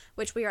formula,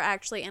 which we are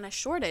actually in a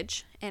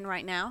shortage in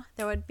right now.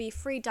 There would be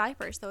free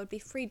diapers. There would be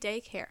free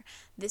daycare.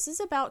 This is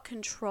about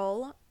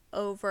control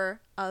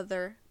over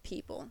other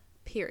people,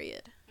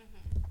 period.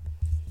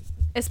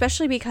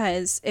 Especially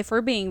because if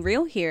we're being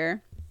real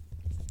here,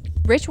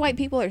 rich white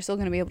people are still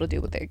going to be able to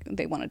do what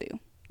they want to do.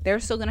 They're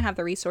still going to have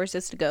the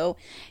resources to go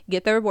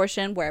get their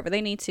abortion wherever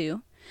they need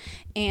to.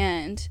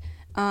 And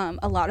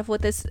a lot of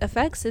what this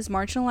affects is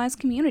marginalized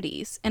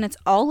communities. And it's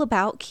all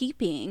about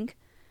keeping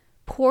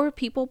poor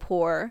people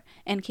poor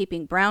and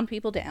keeping brown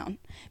people down,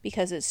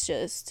 because it's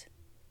just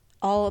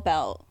all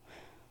about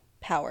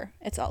power.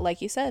 It's all,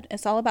 like you said,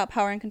 it's all about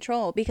power and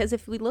control. Because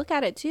if we look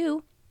at it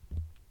too,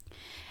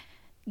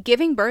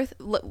 giving birth,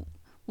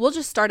 we'll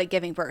just start at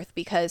giving birth,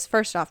 because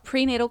first off,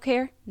 prenatal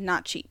care,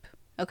 not cheap.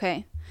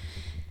 Okay.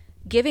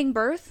 Giving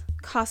birth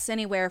costs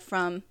anywhere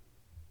from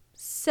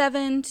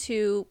 $7,000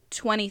 to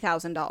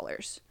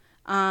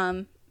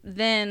 $20,000.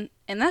 Then,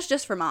 and that's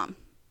just for mom.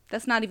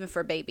 That's not even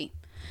for baby.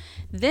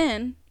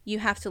 Then you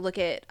have to look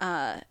at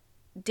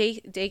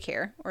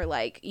daycare, or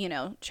like, you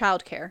know,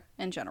 childcare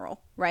in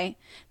general, right?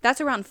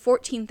 That's around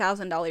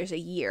 $14,000 a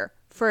year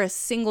for a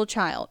single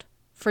child,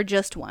 for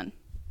just one.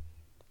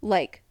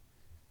 Like,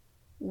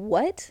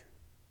 what?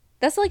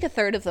 That's like a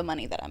third of the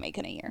money that I make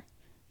in a year,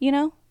 you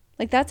know?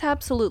 Like, that's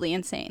absolutely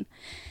insane.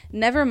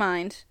 Never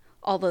mind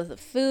all of the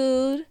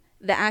food,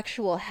 the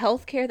actual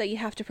health care that you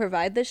have to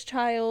provide this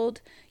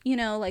child, you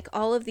know, like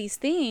all of these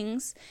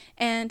things.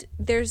 And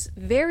there's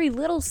very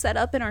little set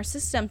up in our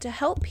system to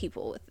help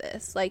people with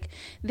this. Like,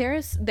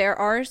 there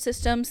are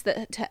systems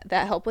that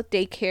help with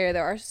daycare.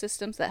 There are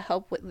systems that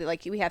help with,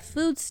 like, we have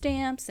food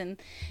stamps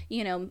and,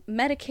 you know,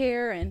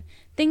 Medicare and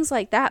things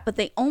like that. But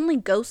they only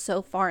go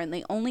so far, and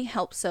they only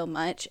help so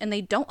much, and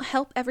they don't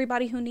help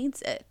everybody who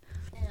needs it.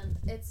 And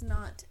it's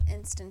not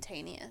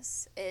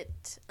instantaneous.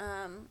 It,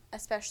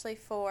 especially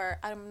for,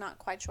 I'm not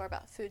quite sure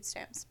about food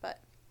stamps,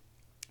 but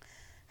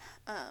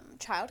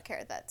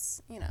childcare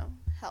that's, you know,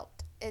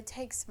 helped. It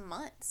takes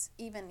months,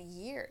 even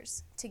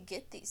years, to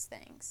get these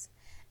things.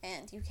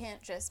 And you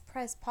can't just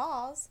press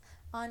pause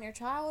on your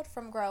child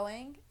from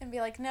growing and be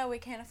like, no, we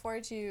can't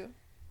afford you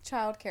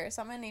childcare,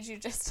 so I'm going to need you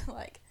just to,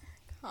 like,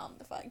 calm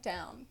the fuck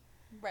down.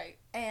 Right.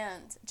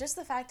 And just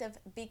the fact of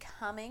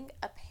becoming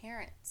a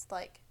parent,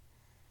 like,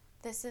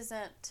 this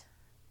isn't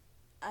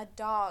a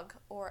dog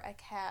or a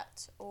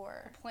cat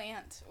or A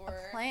plant.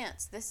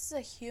 This is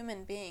a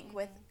human being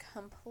with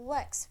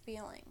complex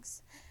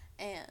feelings.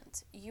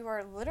 And you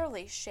are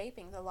literally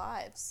shaping the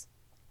lives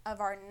of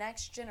our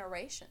next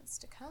generations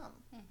to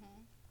come.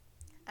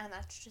 And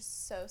that's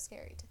just so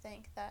scary to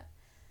think that,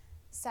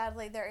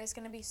 sadly, there is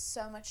going to be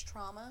so much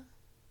trauma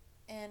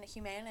in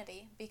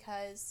humanity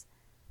because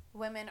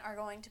women are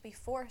going to be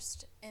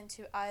forced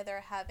into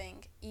either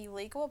having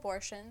illegal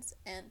abortions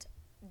and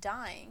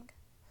dying,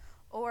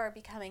 or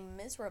becoming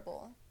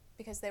miserable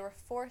because they were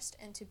forced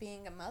into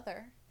being a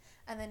mother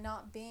and then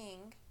not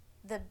being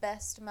the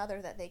best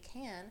mother that they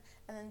can,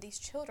 and then these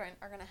children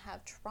are going to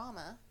have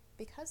trauma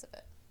because of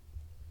it.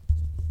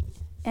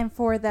 And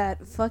for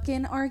that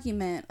fucking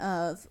argument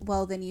of,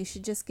 well, then you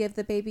should just give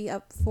the baby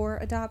up for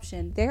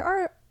adoption, there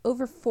are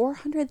over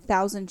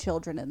 400,000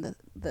 children in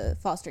the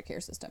foster care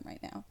system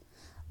right now.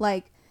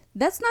 Like,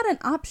 that's not an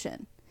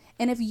option.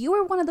 And if you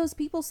are one of those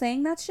people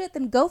saying that shit,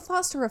 then go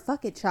foster a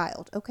fucking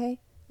child, okay?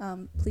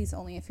 Please,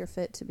 only if you're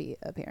fit to be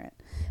a parent.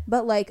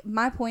 But, like,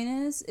 my point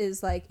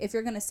is like, if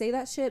you're gonna say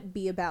that shit,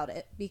 be about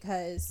it.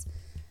 Because,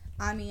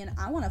 I mean,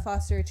 I want to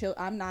foster a child.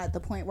 I'm not at the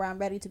point where I'm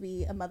ready to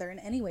be a mother in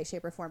any way,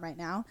 shape, or form right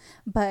now.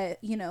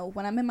 But, you know,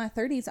 when I'm in my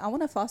 30s, I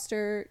want to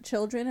foster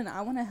children, and I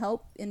want to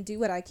help and do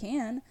what I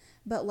can.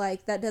 But,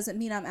 like, that doesn't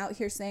mean I'm out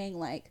here saying,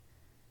 like,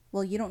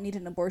 well, you don't need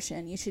an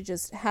abortion. You should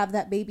just have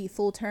that baby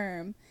full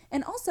term.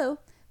 And also,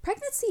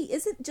 pregnancy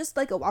isn't just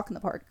like a walk in the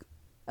park,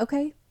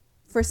 okay?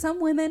 For some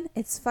women,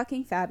 it's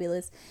fucking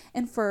fabulous.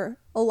 And for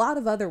a lot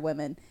of other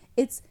women,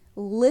 it's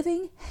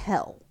living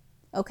hell,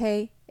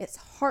 okay? It's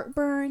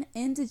heartburn,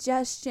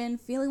 indigestion,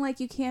 feeling like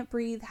you can't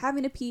breathe,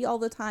 having to pee all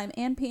the time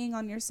and peeing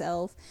on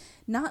yourself,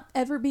 not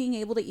ever being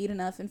able to eat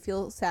enough and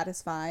feel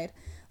satisfied.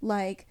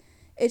 Like,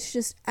 it's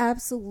just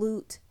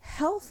absolute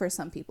hell for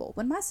some people.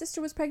 When my sister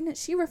was pregnant,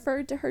 she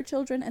referred to her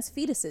children as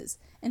fetuses,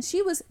 and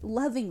she was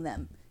loving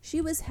them.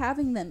 She was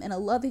having them in a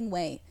loving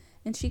way,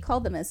 and she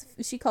called them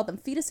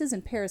fetuses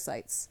and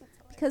parasites,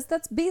 because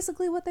that's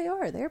basically what they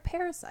are. They're a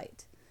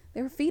parasite.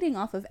 They're feeding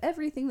off of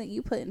everything that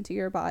you put into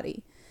your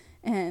body,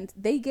 and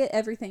they get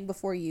everything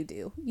before you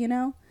do, you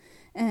know?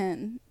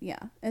 And yeah,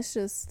 it's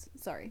just,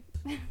 sorry.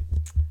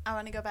 I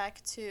want to go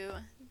back to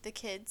the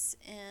kids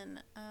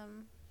in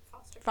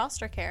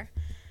foster care.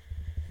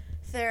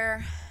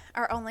 There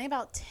are only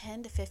about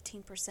 10 to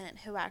 15%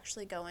 who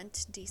actually go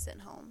into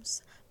decent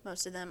homes.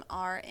 Most of them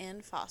are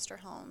in foster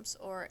homes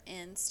or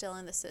still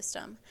in the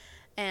system.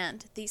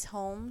 And these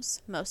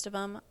homes, most of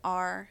them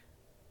are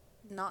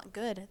not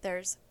good.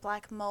 There's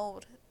black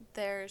mold.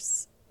 They're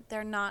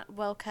not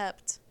well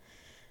kept.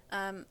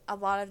 A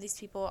lot of these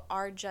people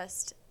are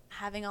just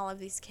having all of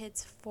these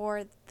kids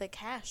for the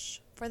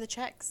cash, for the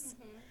checks.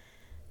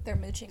 They're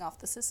mooching off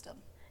the system.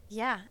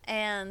 Yeah,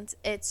 and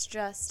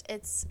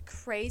it's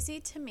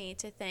crazy to me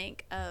to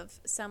think of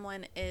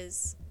someone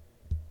is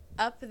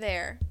up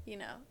there, you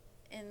know,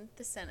 in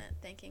the Senate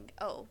thinking,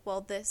 oh, well,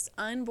 this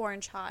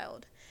unborn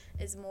child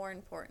is more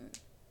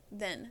important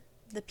than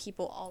the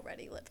people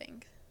already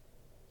living.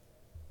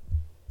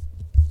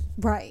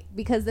 Right,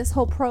 because this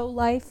whole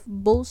pro-life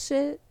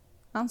bullshit,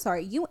 I'm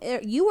sorry,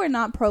 you are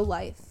not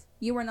pro-life.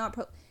 You are not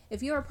pro.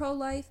 If you are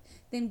pro-life,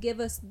 then give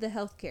us the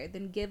health care,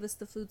 then give us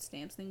the food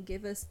stamps, then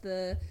give us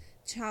the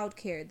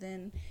childcare,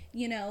 then,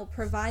 you know,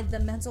 provide the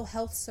mental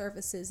health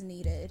services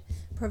needed,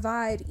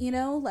 provide, you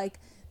know, like,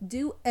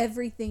 do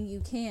everything you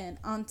can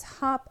on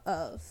top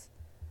of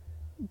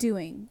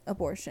doing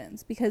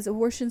abortions, because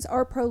abortions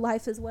are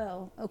pro-life as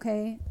well.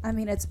 Okay, I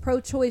mean, it's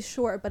pro-choice,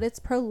 sure, but it's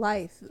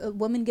pro-life. A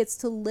woman gets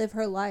to live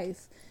her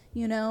life,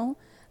 you know.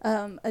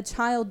 A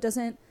child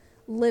doesn't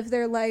live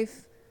their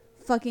life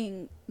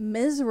fucking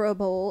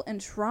miserable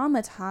and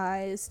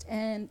traumatized,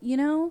 and, you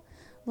know,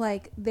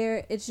 like,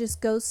 there, it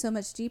just goes so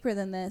much deeper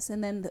than this.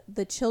 And then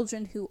the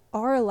children who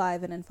are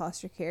alive and in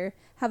foster care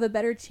have a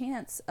better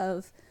chance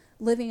of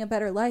living a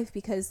better life,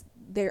 because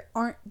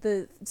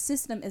the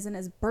system isn't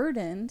as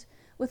burdened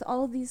with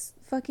all of these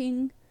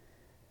fucking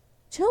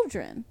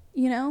children,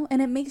 you know.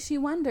 And it makes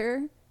you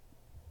wonder,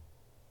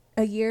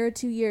 a year,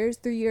 2 years,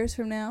 3 years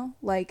from now,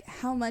 like,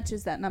 how much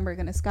is that number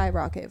going to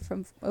skyrocket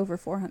from over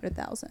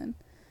 400,000?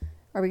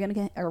 Are we going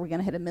to hit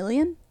 1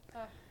 million?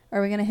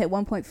 Are we going to hit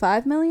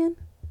 1.5 million?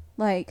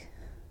 Like,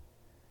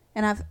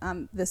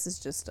 and this is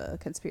just a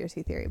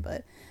conspiracy theory,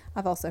 but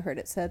I've also heard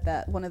it said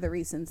that one of the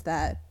reasons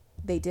that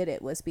they did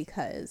it was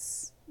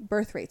because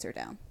birth rates are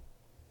down.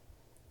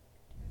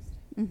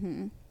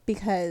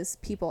 Because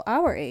people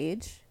our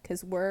age,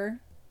 because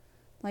we're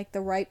like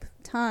the ripe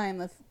time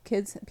of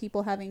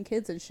people having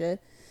kids and shit,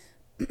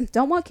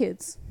 don't want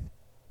kids.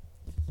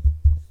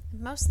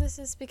 Most of this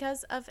is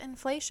because of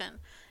inflation.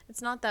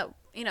 It's not that,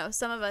 you know,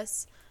 some of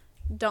us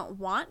don't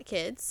want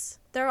kids.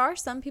 There are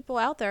some people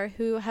out there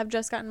who have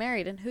just gotten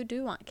married and who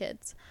do want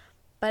kids.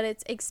 But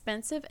it's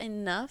expensive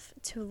enough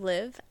to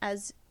live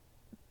as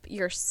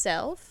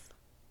yourself,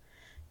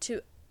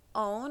 to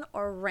own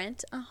or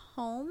rent a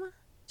home,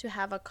 to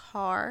have a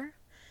car,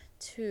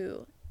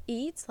 to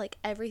eat. Like,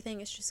 everything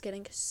is just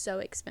getting so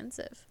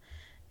expensive.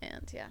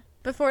 And yeah,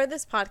 before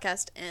this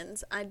podcast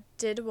ends, I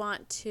did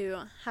want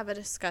to have a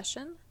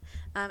discussion,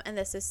 and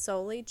this is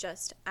solely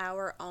just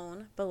our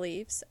own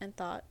beliefs and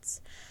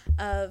thoughts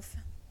of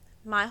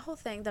my whole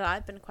thing that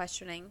I've been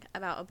questioning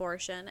about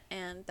abortion,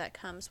 and that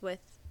comes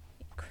with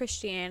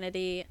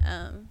Christianity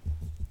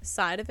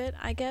side of it,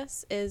 I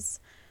guess, is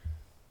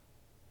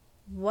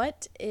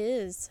what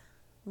is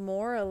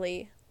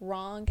morally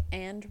wrong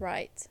and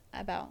right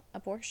about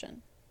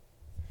abortion.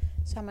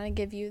 So I'm going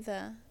to give you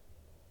the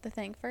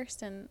thing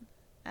first and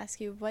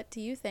ask you, what do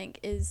you think?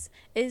 Is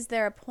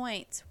there a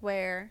point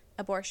where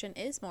abortion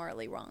is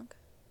morally wrong?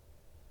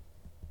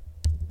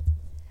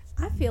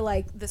 I feel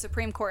like the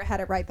Supreme Court had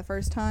it right the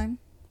first time,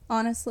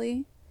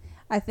 honestly.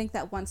 I think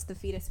that once the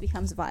fetus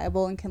becomes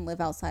viable and can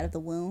live outside of the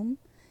womb,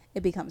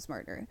 it becomes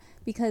murder.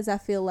 Because I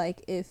feel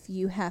like if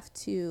you have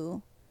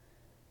to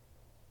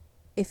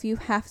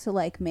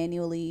like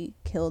manually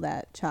kill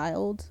that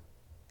child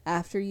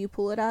after you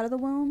pull it out of the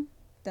womb,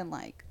 then,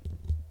 like,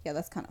 yeah,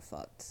 that's kind of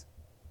fucked.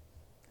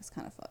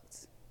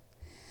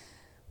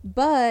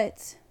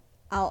 But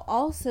I'll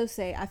also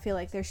say I feel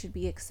like there should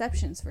be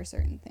exceptions for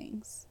certain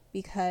things,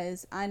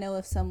 because I know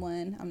of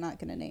someone, I'm not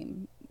going to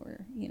name,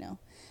 or, you know,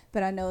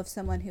 but I know of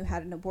someone who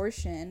had an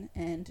abortion,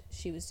 and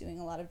she was doing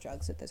a lot of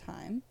drugs at the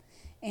time,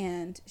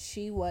 and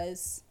she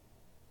was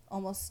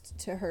almost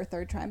to her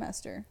 3rd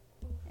trimester,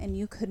 and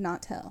you could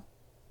not tell.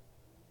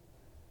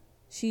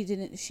 She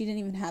didn't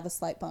even have a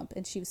slight bump,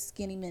 and she was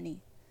skinny mini.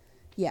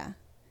 Yeah.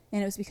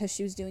 And it was because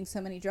she was doing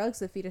so many drugs,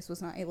 the fetus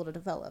was not able to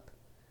develop.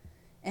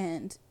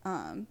 And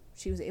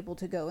she was able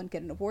to go and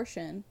get an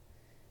abortion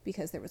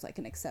because there was, like,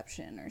 an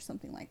exception or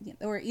something, like, you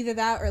know, or either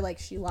that or, like,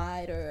 she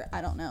lied, or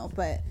I don't know.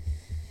 But,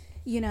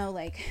 you know,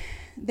 like,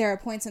 there are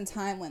points in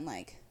time when,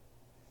 like,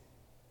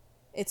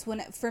 it's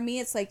when, for me,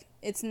 it's like,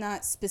 it's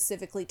not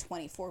specifically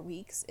 24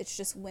 weeks. It's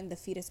just when the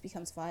fetus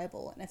becomes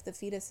viable. And if the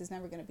fetus is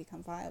never going to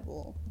become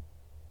viable,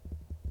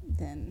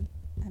 then,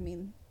 I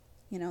mean,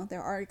 you know,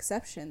 there are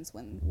exceptions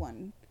when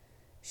one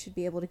should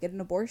be able to get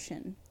an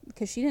abortion,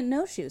 because she didn't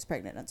know she was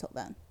pregnant until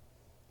then.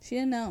 She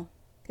didn't know,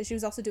 because she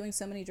was also doing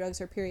so many drugs.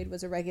 Her period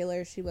was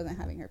irregular. She wasn't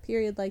having her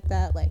period like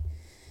that, like,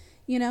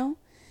 you know.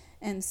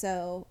 And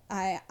so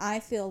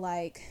I feel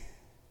like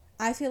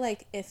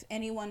if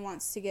anyone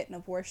wants to get an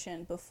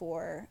abortion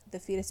before the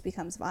fetus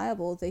becomes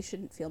viable, they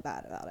shouldn't feel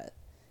bad about it,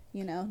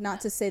 you know.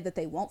 Not to say that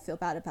they won't feel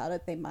bad about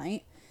it. They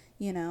might,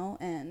 you know,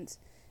 and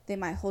they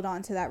might hold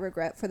on to that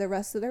regret for the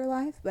rest of their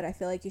life, but I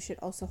feel like you should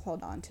also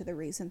hold on to the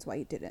reasons why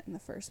you did it in the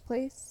first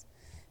place,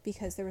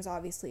 because there was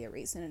obviously a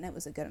reason, and it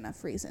was a good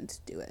enough reason to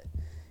do it,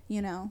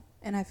 you know.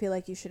 And I feel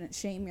like you shouldn't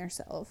shame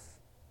yourself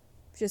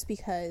just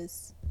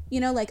because,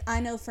 you know, like,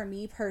 I know for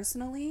me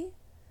personally,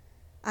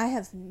 I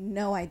have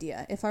no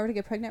idea. If I were to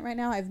get pregnant right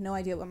now, I have no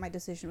idea what my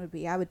decision would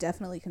be. I would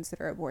definitely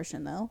consider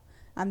abortion, though.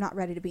 I'm not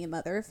ready to be a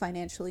mother,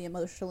 financially,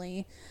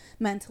 emotionally,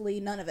 mentally,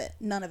 none of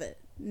it,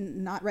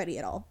 not ready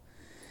at all.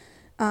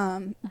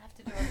 I have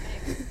to do a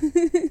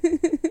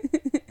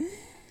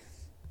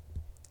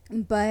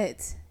thing.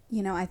 But,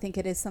 you know, I think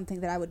it is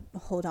something that I would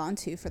hold on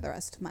to for the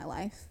rest of my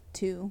life,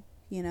 too.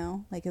 You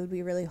know, like, it would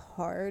be really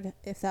hard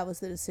if that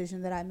was the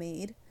decision that I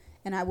made.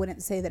 And I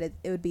wouldn't say that it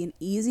would be an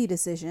easy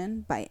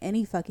decision by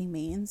any fucking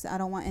means. I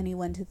don't want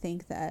anyone to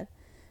think that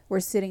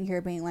we're sitting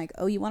here being like,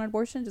 oh, you want an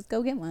abortion? Just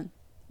go get one.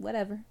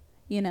 whatever,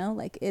 you know,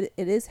 like it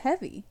is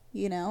heavy,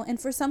 you know, and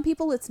for some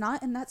people it's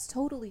not, and that's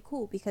totally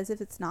cool, because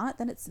if it's not,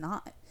 then it's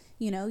not,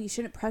 you know. You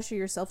shouldn't pressure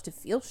yourself to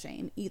feel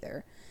shame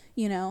either,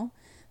 you know.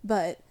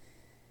 But,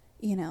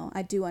 you know,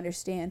 I do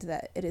understand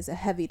that it is a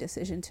heavy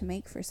decision to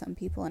make for some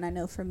people, and I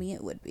know for me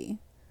it would be,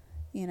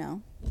 you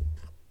know.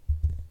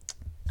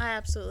 I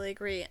absolutely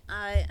agree.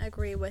 I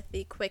agree with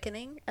the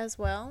quickening as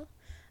well.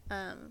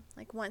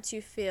 Like once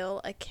you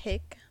feel a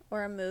kick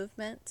or a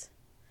movement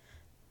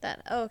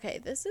that, oh, okay,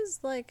 this is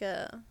like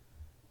a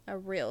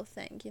real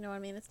thing, you know what I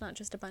mean? It's not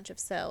just a bunch of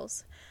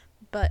cells,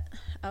 but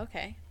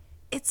okay.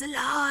 It's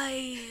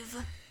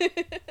alive.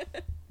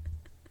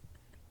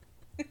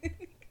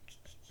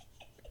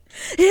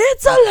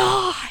 It's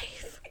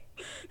alive.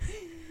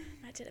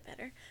 I did it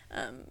better.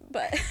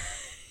 But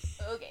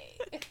Okay.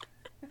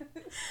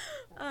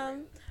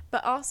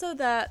 but also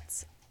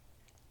that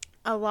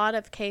a lot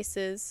of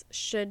cases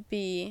should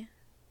be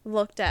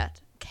looked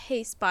at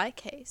case by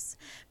case,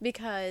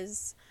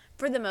 because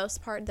for the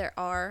most part there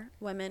are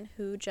women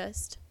who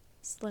just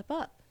slip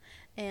up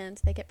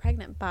and they get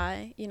pregnant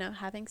by, you know,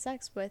 having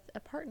sex with a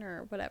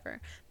partner or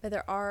whatever. But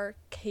there are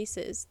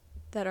cases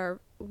that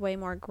are way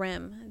more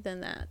grim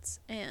than that,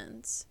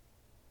 and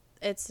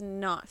it's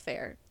not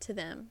fair to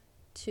them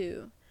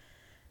to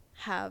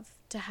have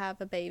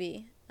a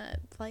baby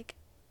like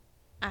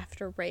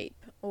after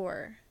rape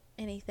or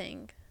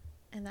anything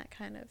in that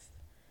kind of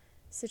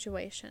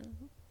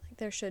situation. Like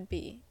there should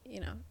be, you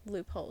know,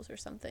 loopholes or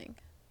something.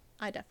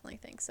 I definitely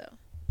think so.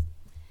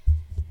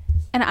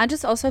 And I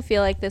just also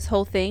feel like this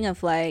whole thing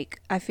of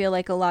like, I feel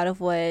like a lot of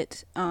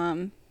what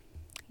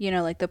you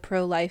know, like the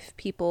pro-life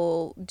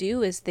people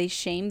do is they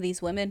shame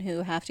these women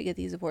who have to get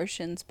these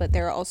abortions, but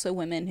there are also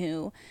women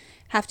who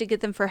have to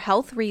get them for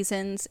health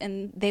reasons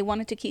and they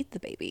wanted to keep the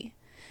baby.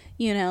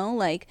 You know,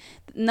 like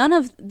none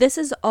of this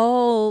is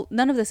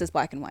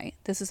black and white.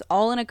 This is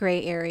all in a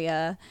gray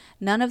area.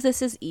 None of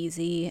this is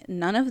easy.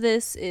 None of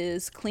this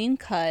is clean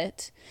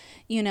cut,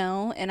 you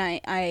know, and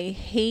I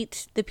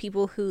hate the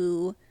people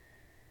who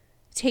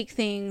take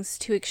things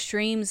to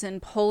extremes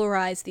and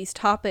polarize these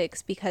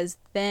topics, because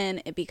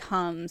then it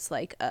becomes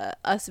like a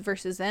us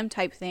versus them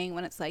type thing,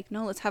 when it's like,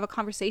 no, let's have a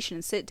conversation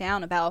and sit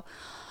down about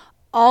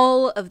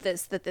all of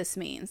this that this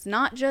means,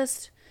 not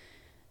just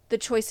the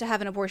choice to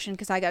have an abortion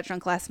because I got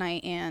drunk last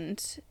night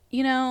and,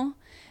 you know,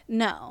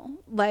 no,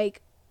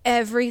 like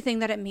everything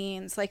that it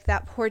means, like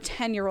that poor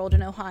 10-year-old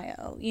in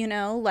Ohio, you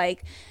know,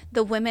 like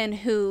the women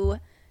who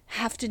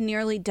have to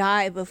nearly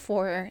die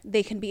before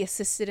they can be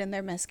assisted in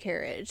their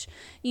miscarriage.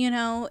 You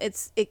know,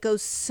 it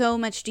goes so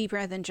much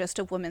deeper than just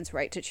a woman's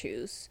right to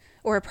choose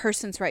or a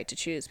person's right to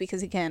choose,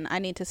 because again, I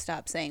need to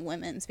stop saying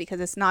women's, because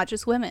it's not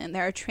just women.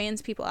 There are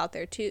trans people out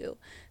there too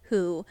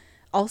who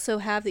also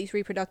have these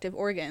reproductive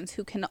organs,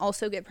 who can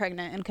also get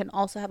pregnant and can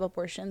also have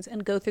abortions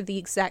and go through the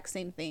exact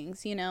same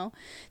things, you know.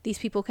 These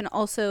people can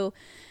also,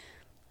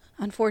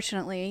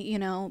 unfortunately, you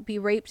know, be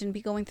raped and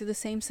be going through the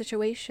same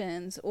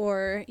situations,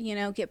 or, you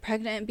know, get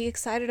pregnant and be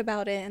excited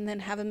about it and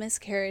then have a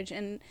miscarriage,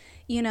 and,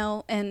 you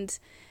know, and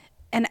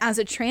as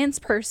a trans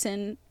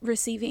person,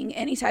 receiving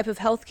any type of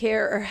health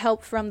care or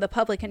help from the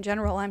public in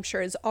general, I'm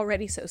sure is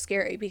already so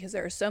scary, because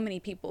there are so many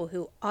people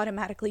who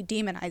automatically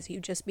demonize you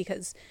just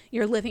because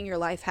you're living your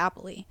life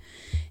happily.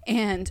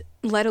 And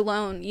let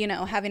alone, you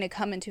know, having to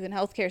come into an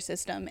healthcare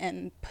system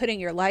and putting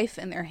your life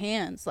in their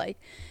hands, like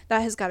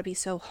that has got to be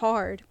so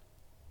hard.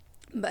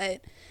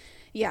 But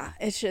yeah,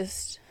 it's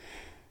just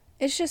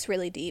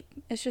really deep.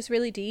 It's just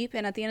really deep.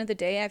 And at the end of the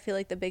day, I feel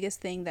like the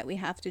biggest thing that we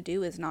have to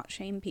do is not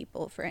shame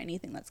people for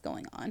anything that's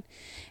going on,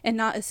 and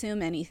not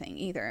assume anything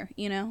either,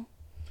 you know?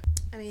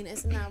 I mean,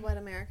 isn't that what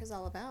America's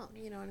all about?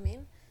 You know what I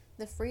mean?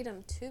 The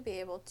freedom to be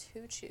able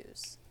to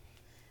choose.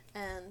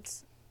 And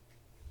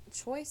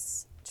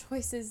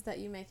choices that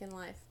you make in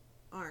life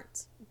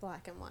aren't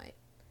black and white.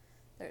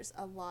 There's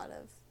a lot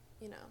of,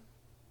 you know,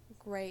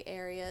 gray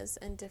areas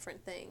and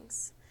different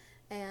things.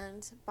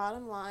 And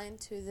bottom line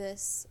to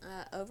this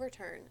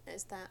overturn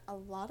is that a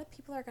lot of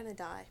people are going to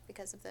die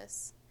because of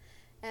this.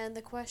 And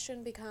the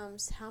question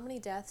becomes, how many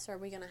deaths are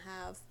we going to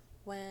have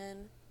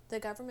when the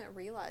government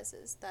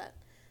realizes that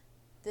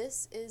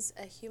this is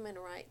a human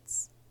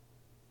rights,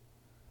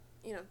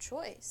 you know,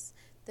 choice?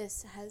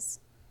 This has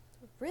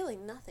really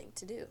nothing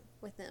to do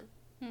with them.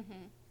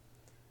 Mm-hmm.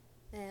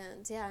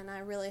 And yeah, and I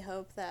really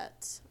hope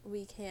that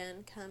we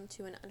can come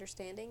to an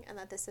understanding, and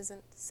that this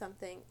isn't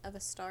something of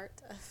a start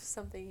of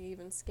something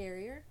even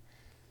scarier.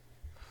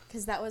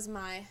 Because that was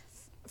my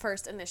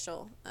first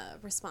initial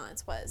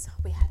response, was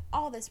we had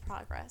all this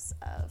progress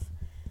of,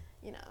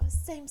 you know,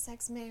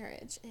 same-sex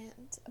marriage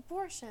and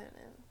abortion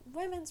and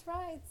women's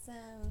rights,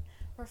 and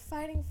we're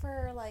fighting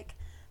for, like,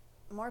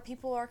 more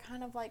people are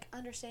kind of, like,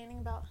 understanding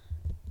about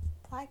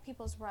black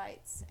people's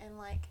rights, and,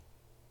 like,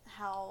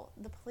 how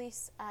the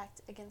police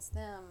act against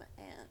them,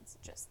 and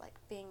just like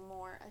being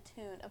more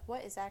attuned of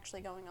what is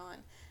actually going on.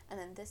 And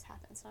then this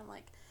happens, and I'm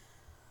like,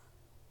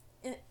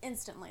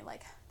 instantly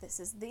like, this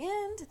is the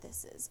end,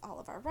 this is, all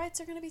of our rights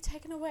are going to be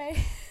taken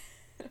away.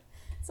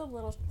 It's a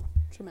little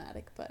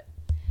traumatic, but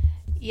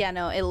Yeah,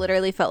 no, it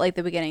literally felt like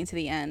the beginning to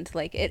the end.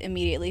 Like, it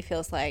immediately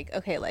feels like,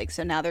 okay, like,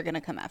 so now they're going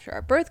to come after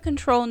our birth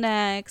control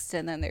next,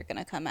 and then they're going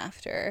to come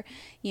after,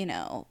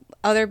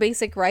 other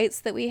basic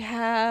rights that we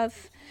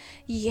have.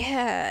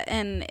 Yeah,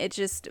 and it's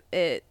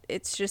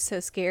just so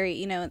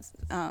scary.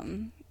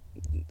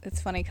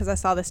 It's funny because I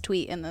saw this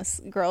tweet, and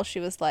this girl, she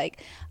was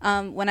like,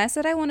 when I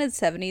said I wanted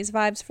 70s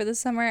vibes for the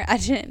summer, I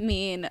didn't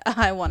mean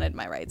I wanted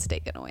my rights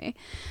taken away.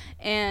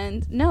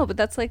 And no, but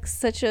that's like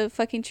such a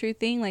fucking true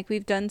thing. Like,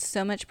 we've done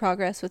so much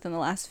progress within the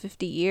last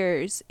 50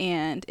 years,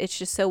 and it's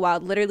just so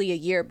wild. Literally a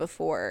year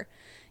before,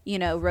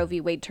 Roe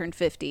v. Wade turned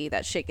 50,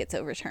 that shit gets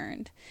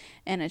overturned.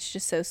 And it's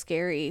just so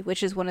scary,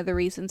 which is one of the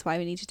reasons why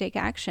we need to take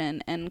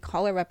action and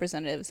call our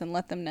representatives and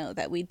let them know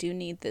that we do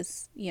need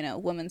this,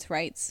 Women's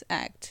Rights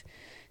Act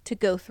to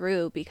go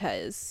through,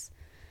 because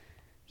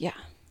yeah.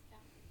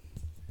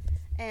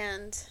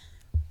 And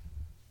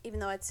even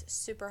though it's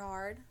super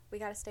hard, we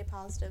got to stay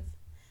positive,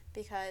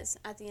 because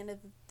at the end of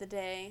the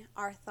day,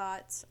 our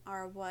thoughts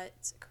are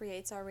what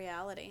creates our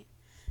reality.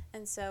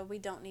 And so we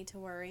don't need to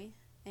worry,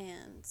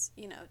 and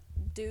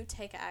do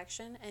take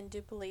action, and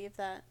do believe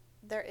that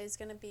there is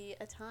going to be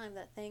a time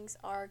that things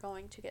are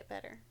going to get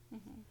better.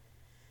 Mm-hmm.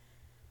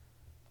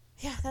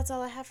 Yeah, that's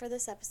all I have for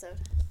this episode.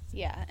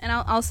 Yeah, and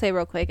I'll say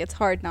real quick, it's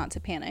hard not to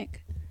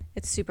panic.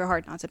 It's super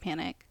hard not to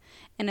panic.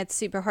 And it's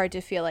super hard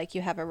to feel like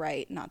you have a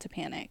right not to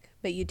panic.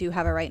 But you do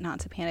have a right not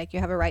to panic.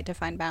 You have a right to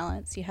find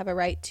balance. You have a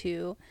right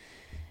to,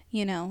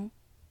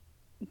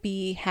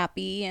 be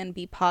happy and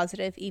be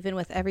positive, even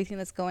with everything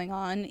that's going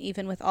on,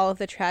 even with all of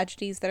the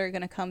tragedies that are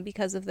going to come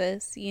because of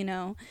this.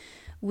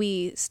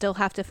 We still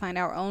have to find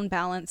our own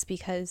balance,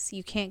 because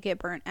you can't get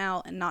burnt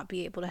out and not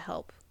be able to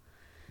help,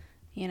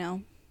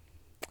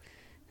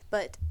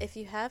 But if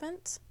you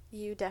haven't,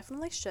 you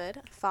definitely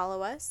should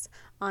follow us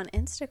on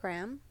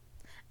Instagram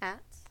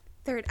at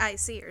Third Eye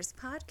Seers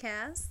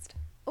Podcast,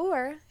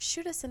 or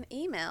shoot us an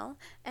email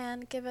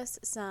and give us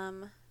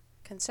some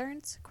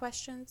concerns,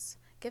 questions,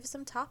 give us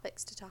some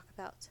topics to talk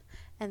about.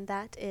 And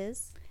that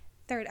is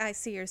Third Eye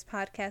Seers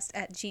Podcast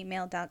at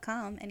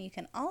gmail.com. And you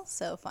can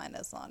also find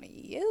us on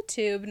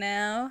YouTube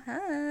now.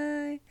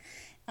 Hi.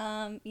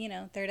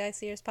 Third Eye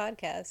Seers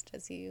Podcast,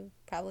 as you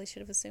probably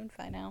should have assumed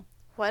by now.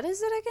 What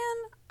is it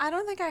again? I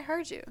don't think I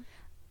heard you.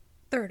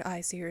 Third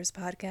Eye Seers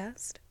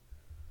Podcast.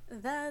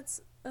 That's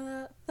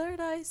Third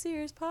Eye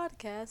Seers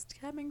Podcast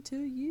coming to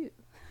you.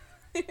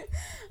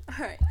 All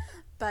right.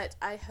 But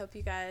I hope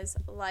you guys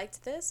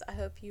liked this. I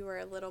hope you were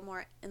a little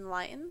more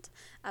enlightened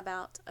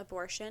about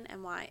abortion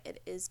and why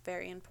it is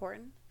very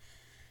important.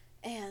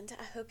 And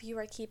I hope you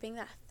are keeping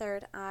that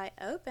third eye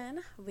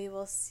open. We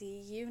will see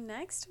you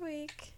next week.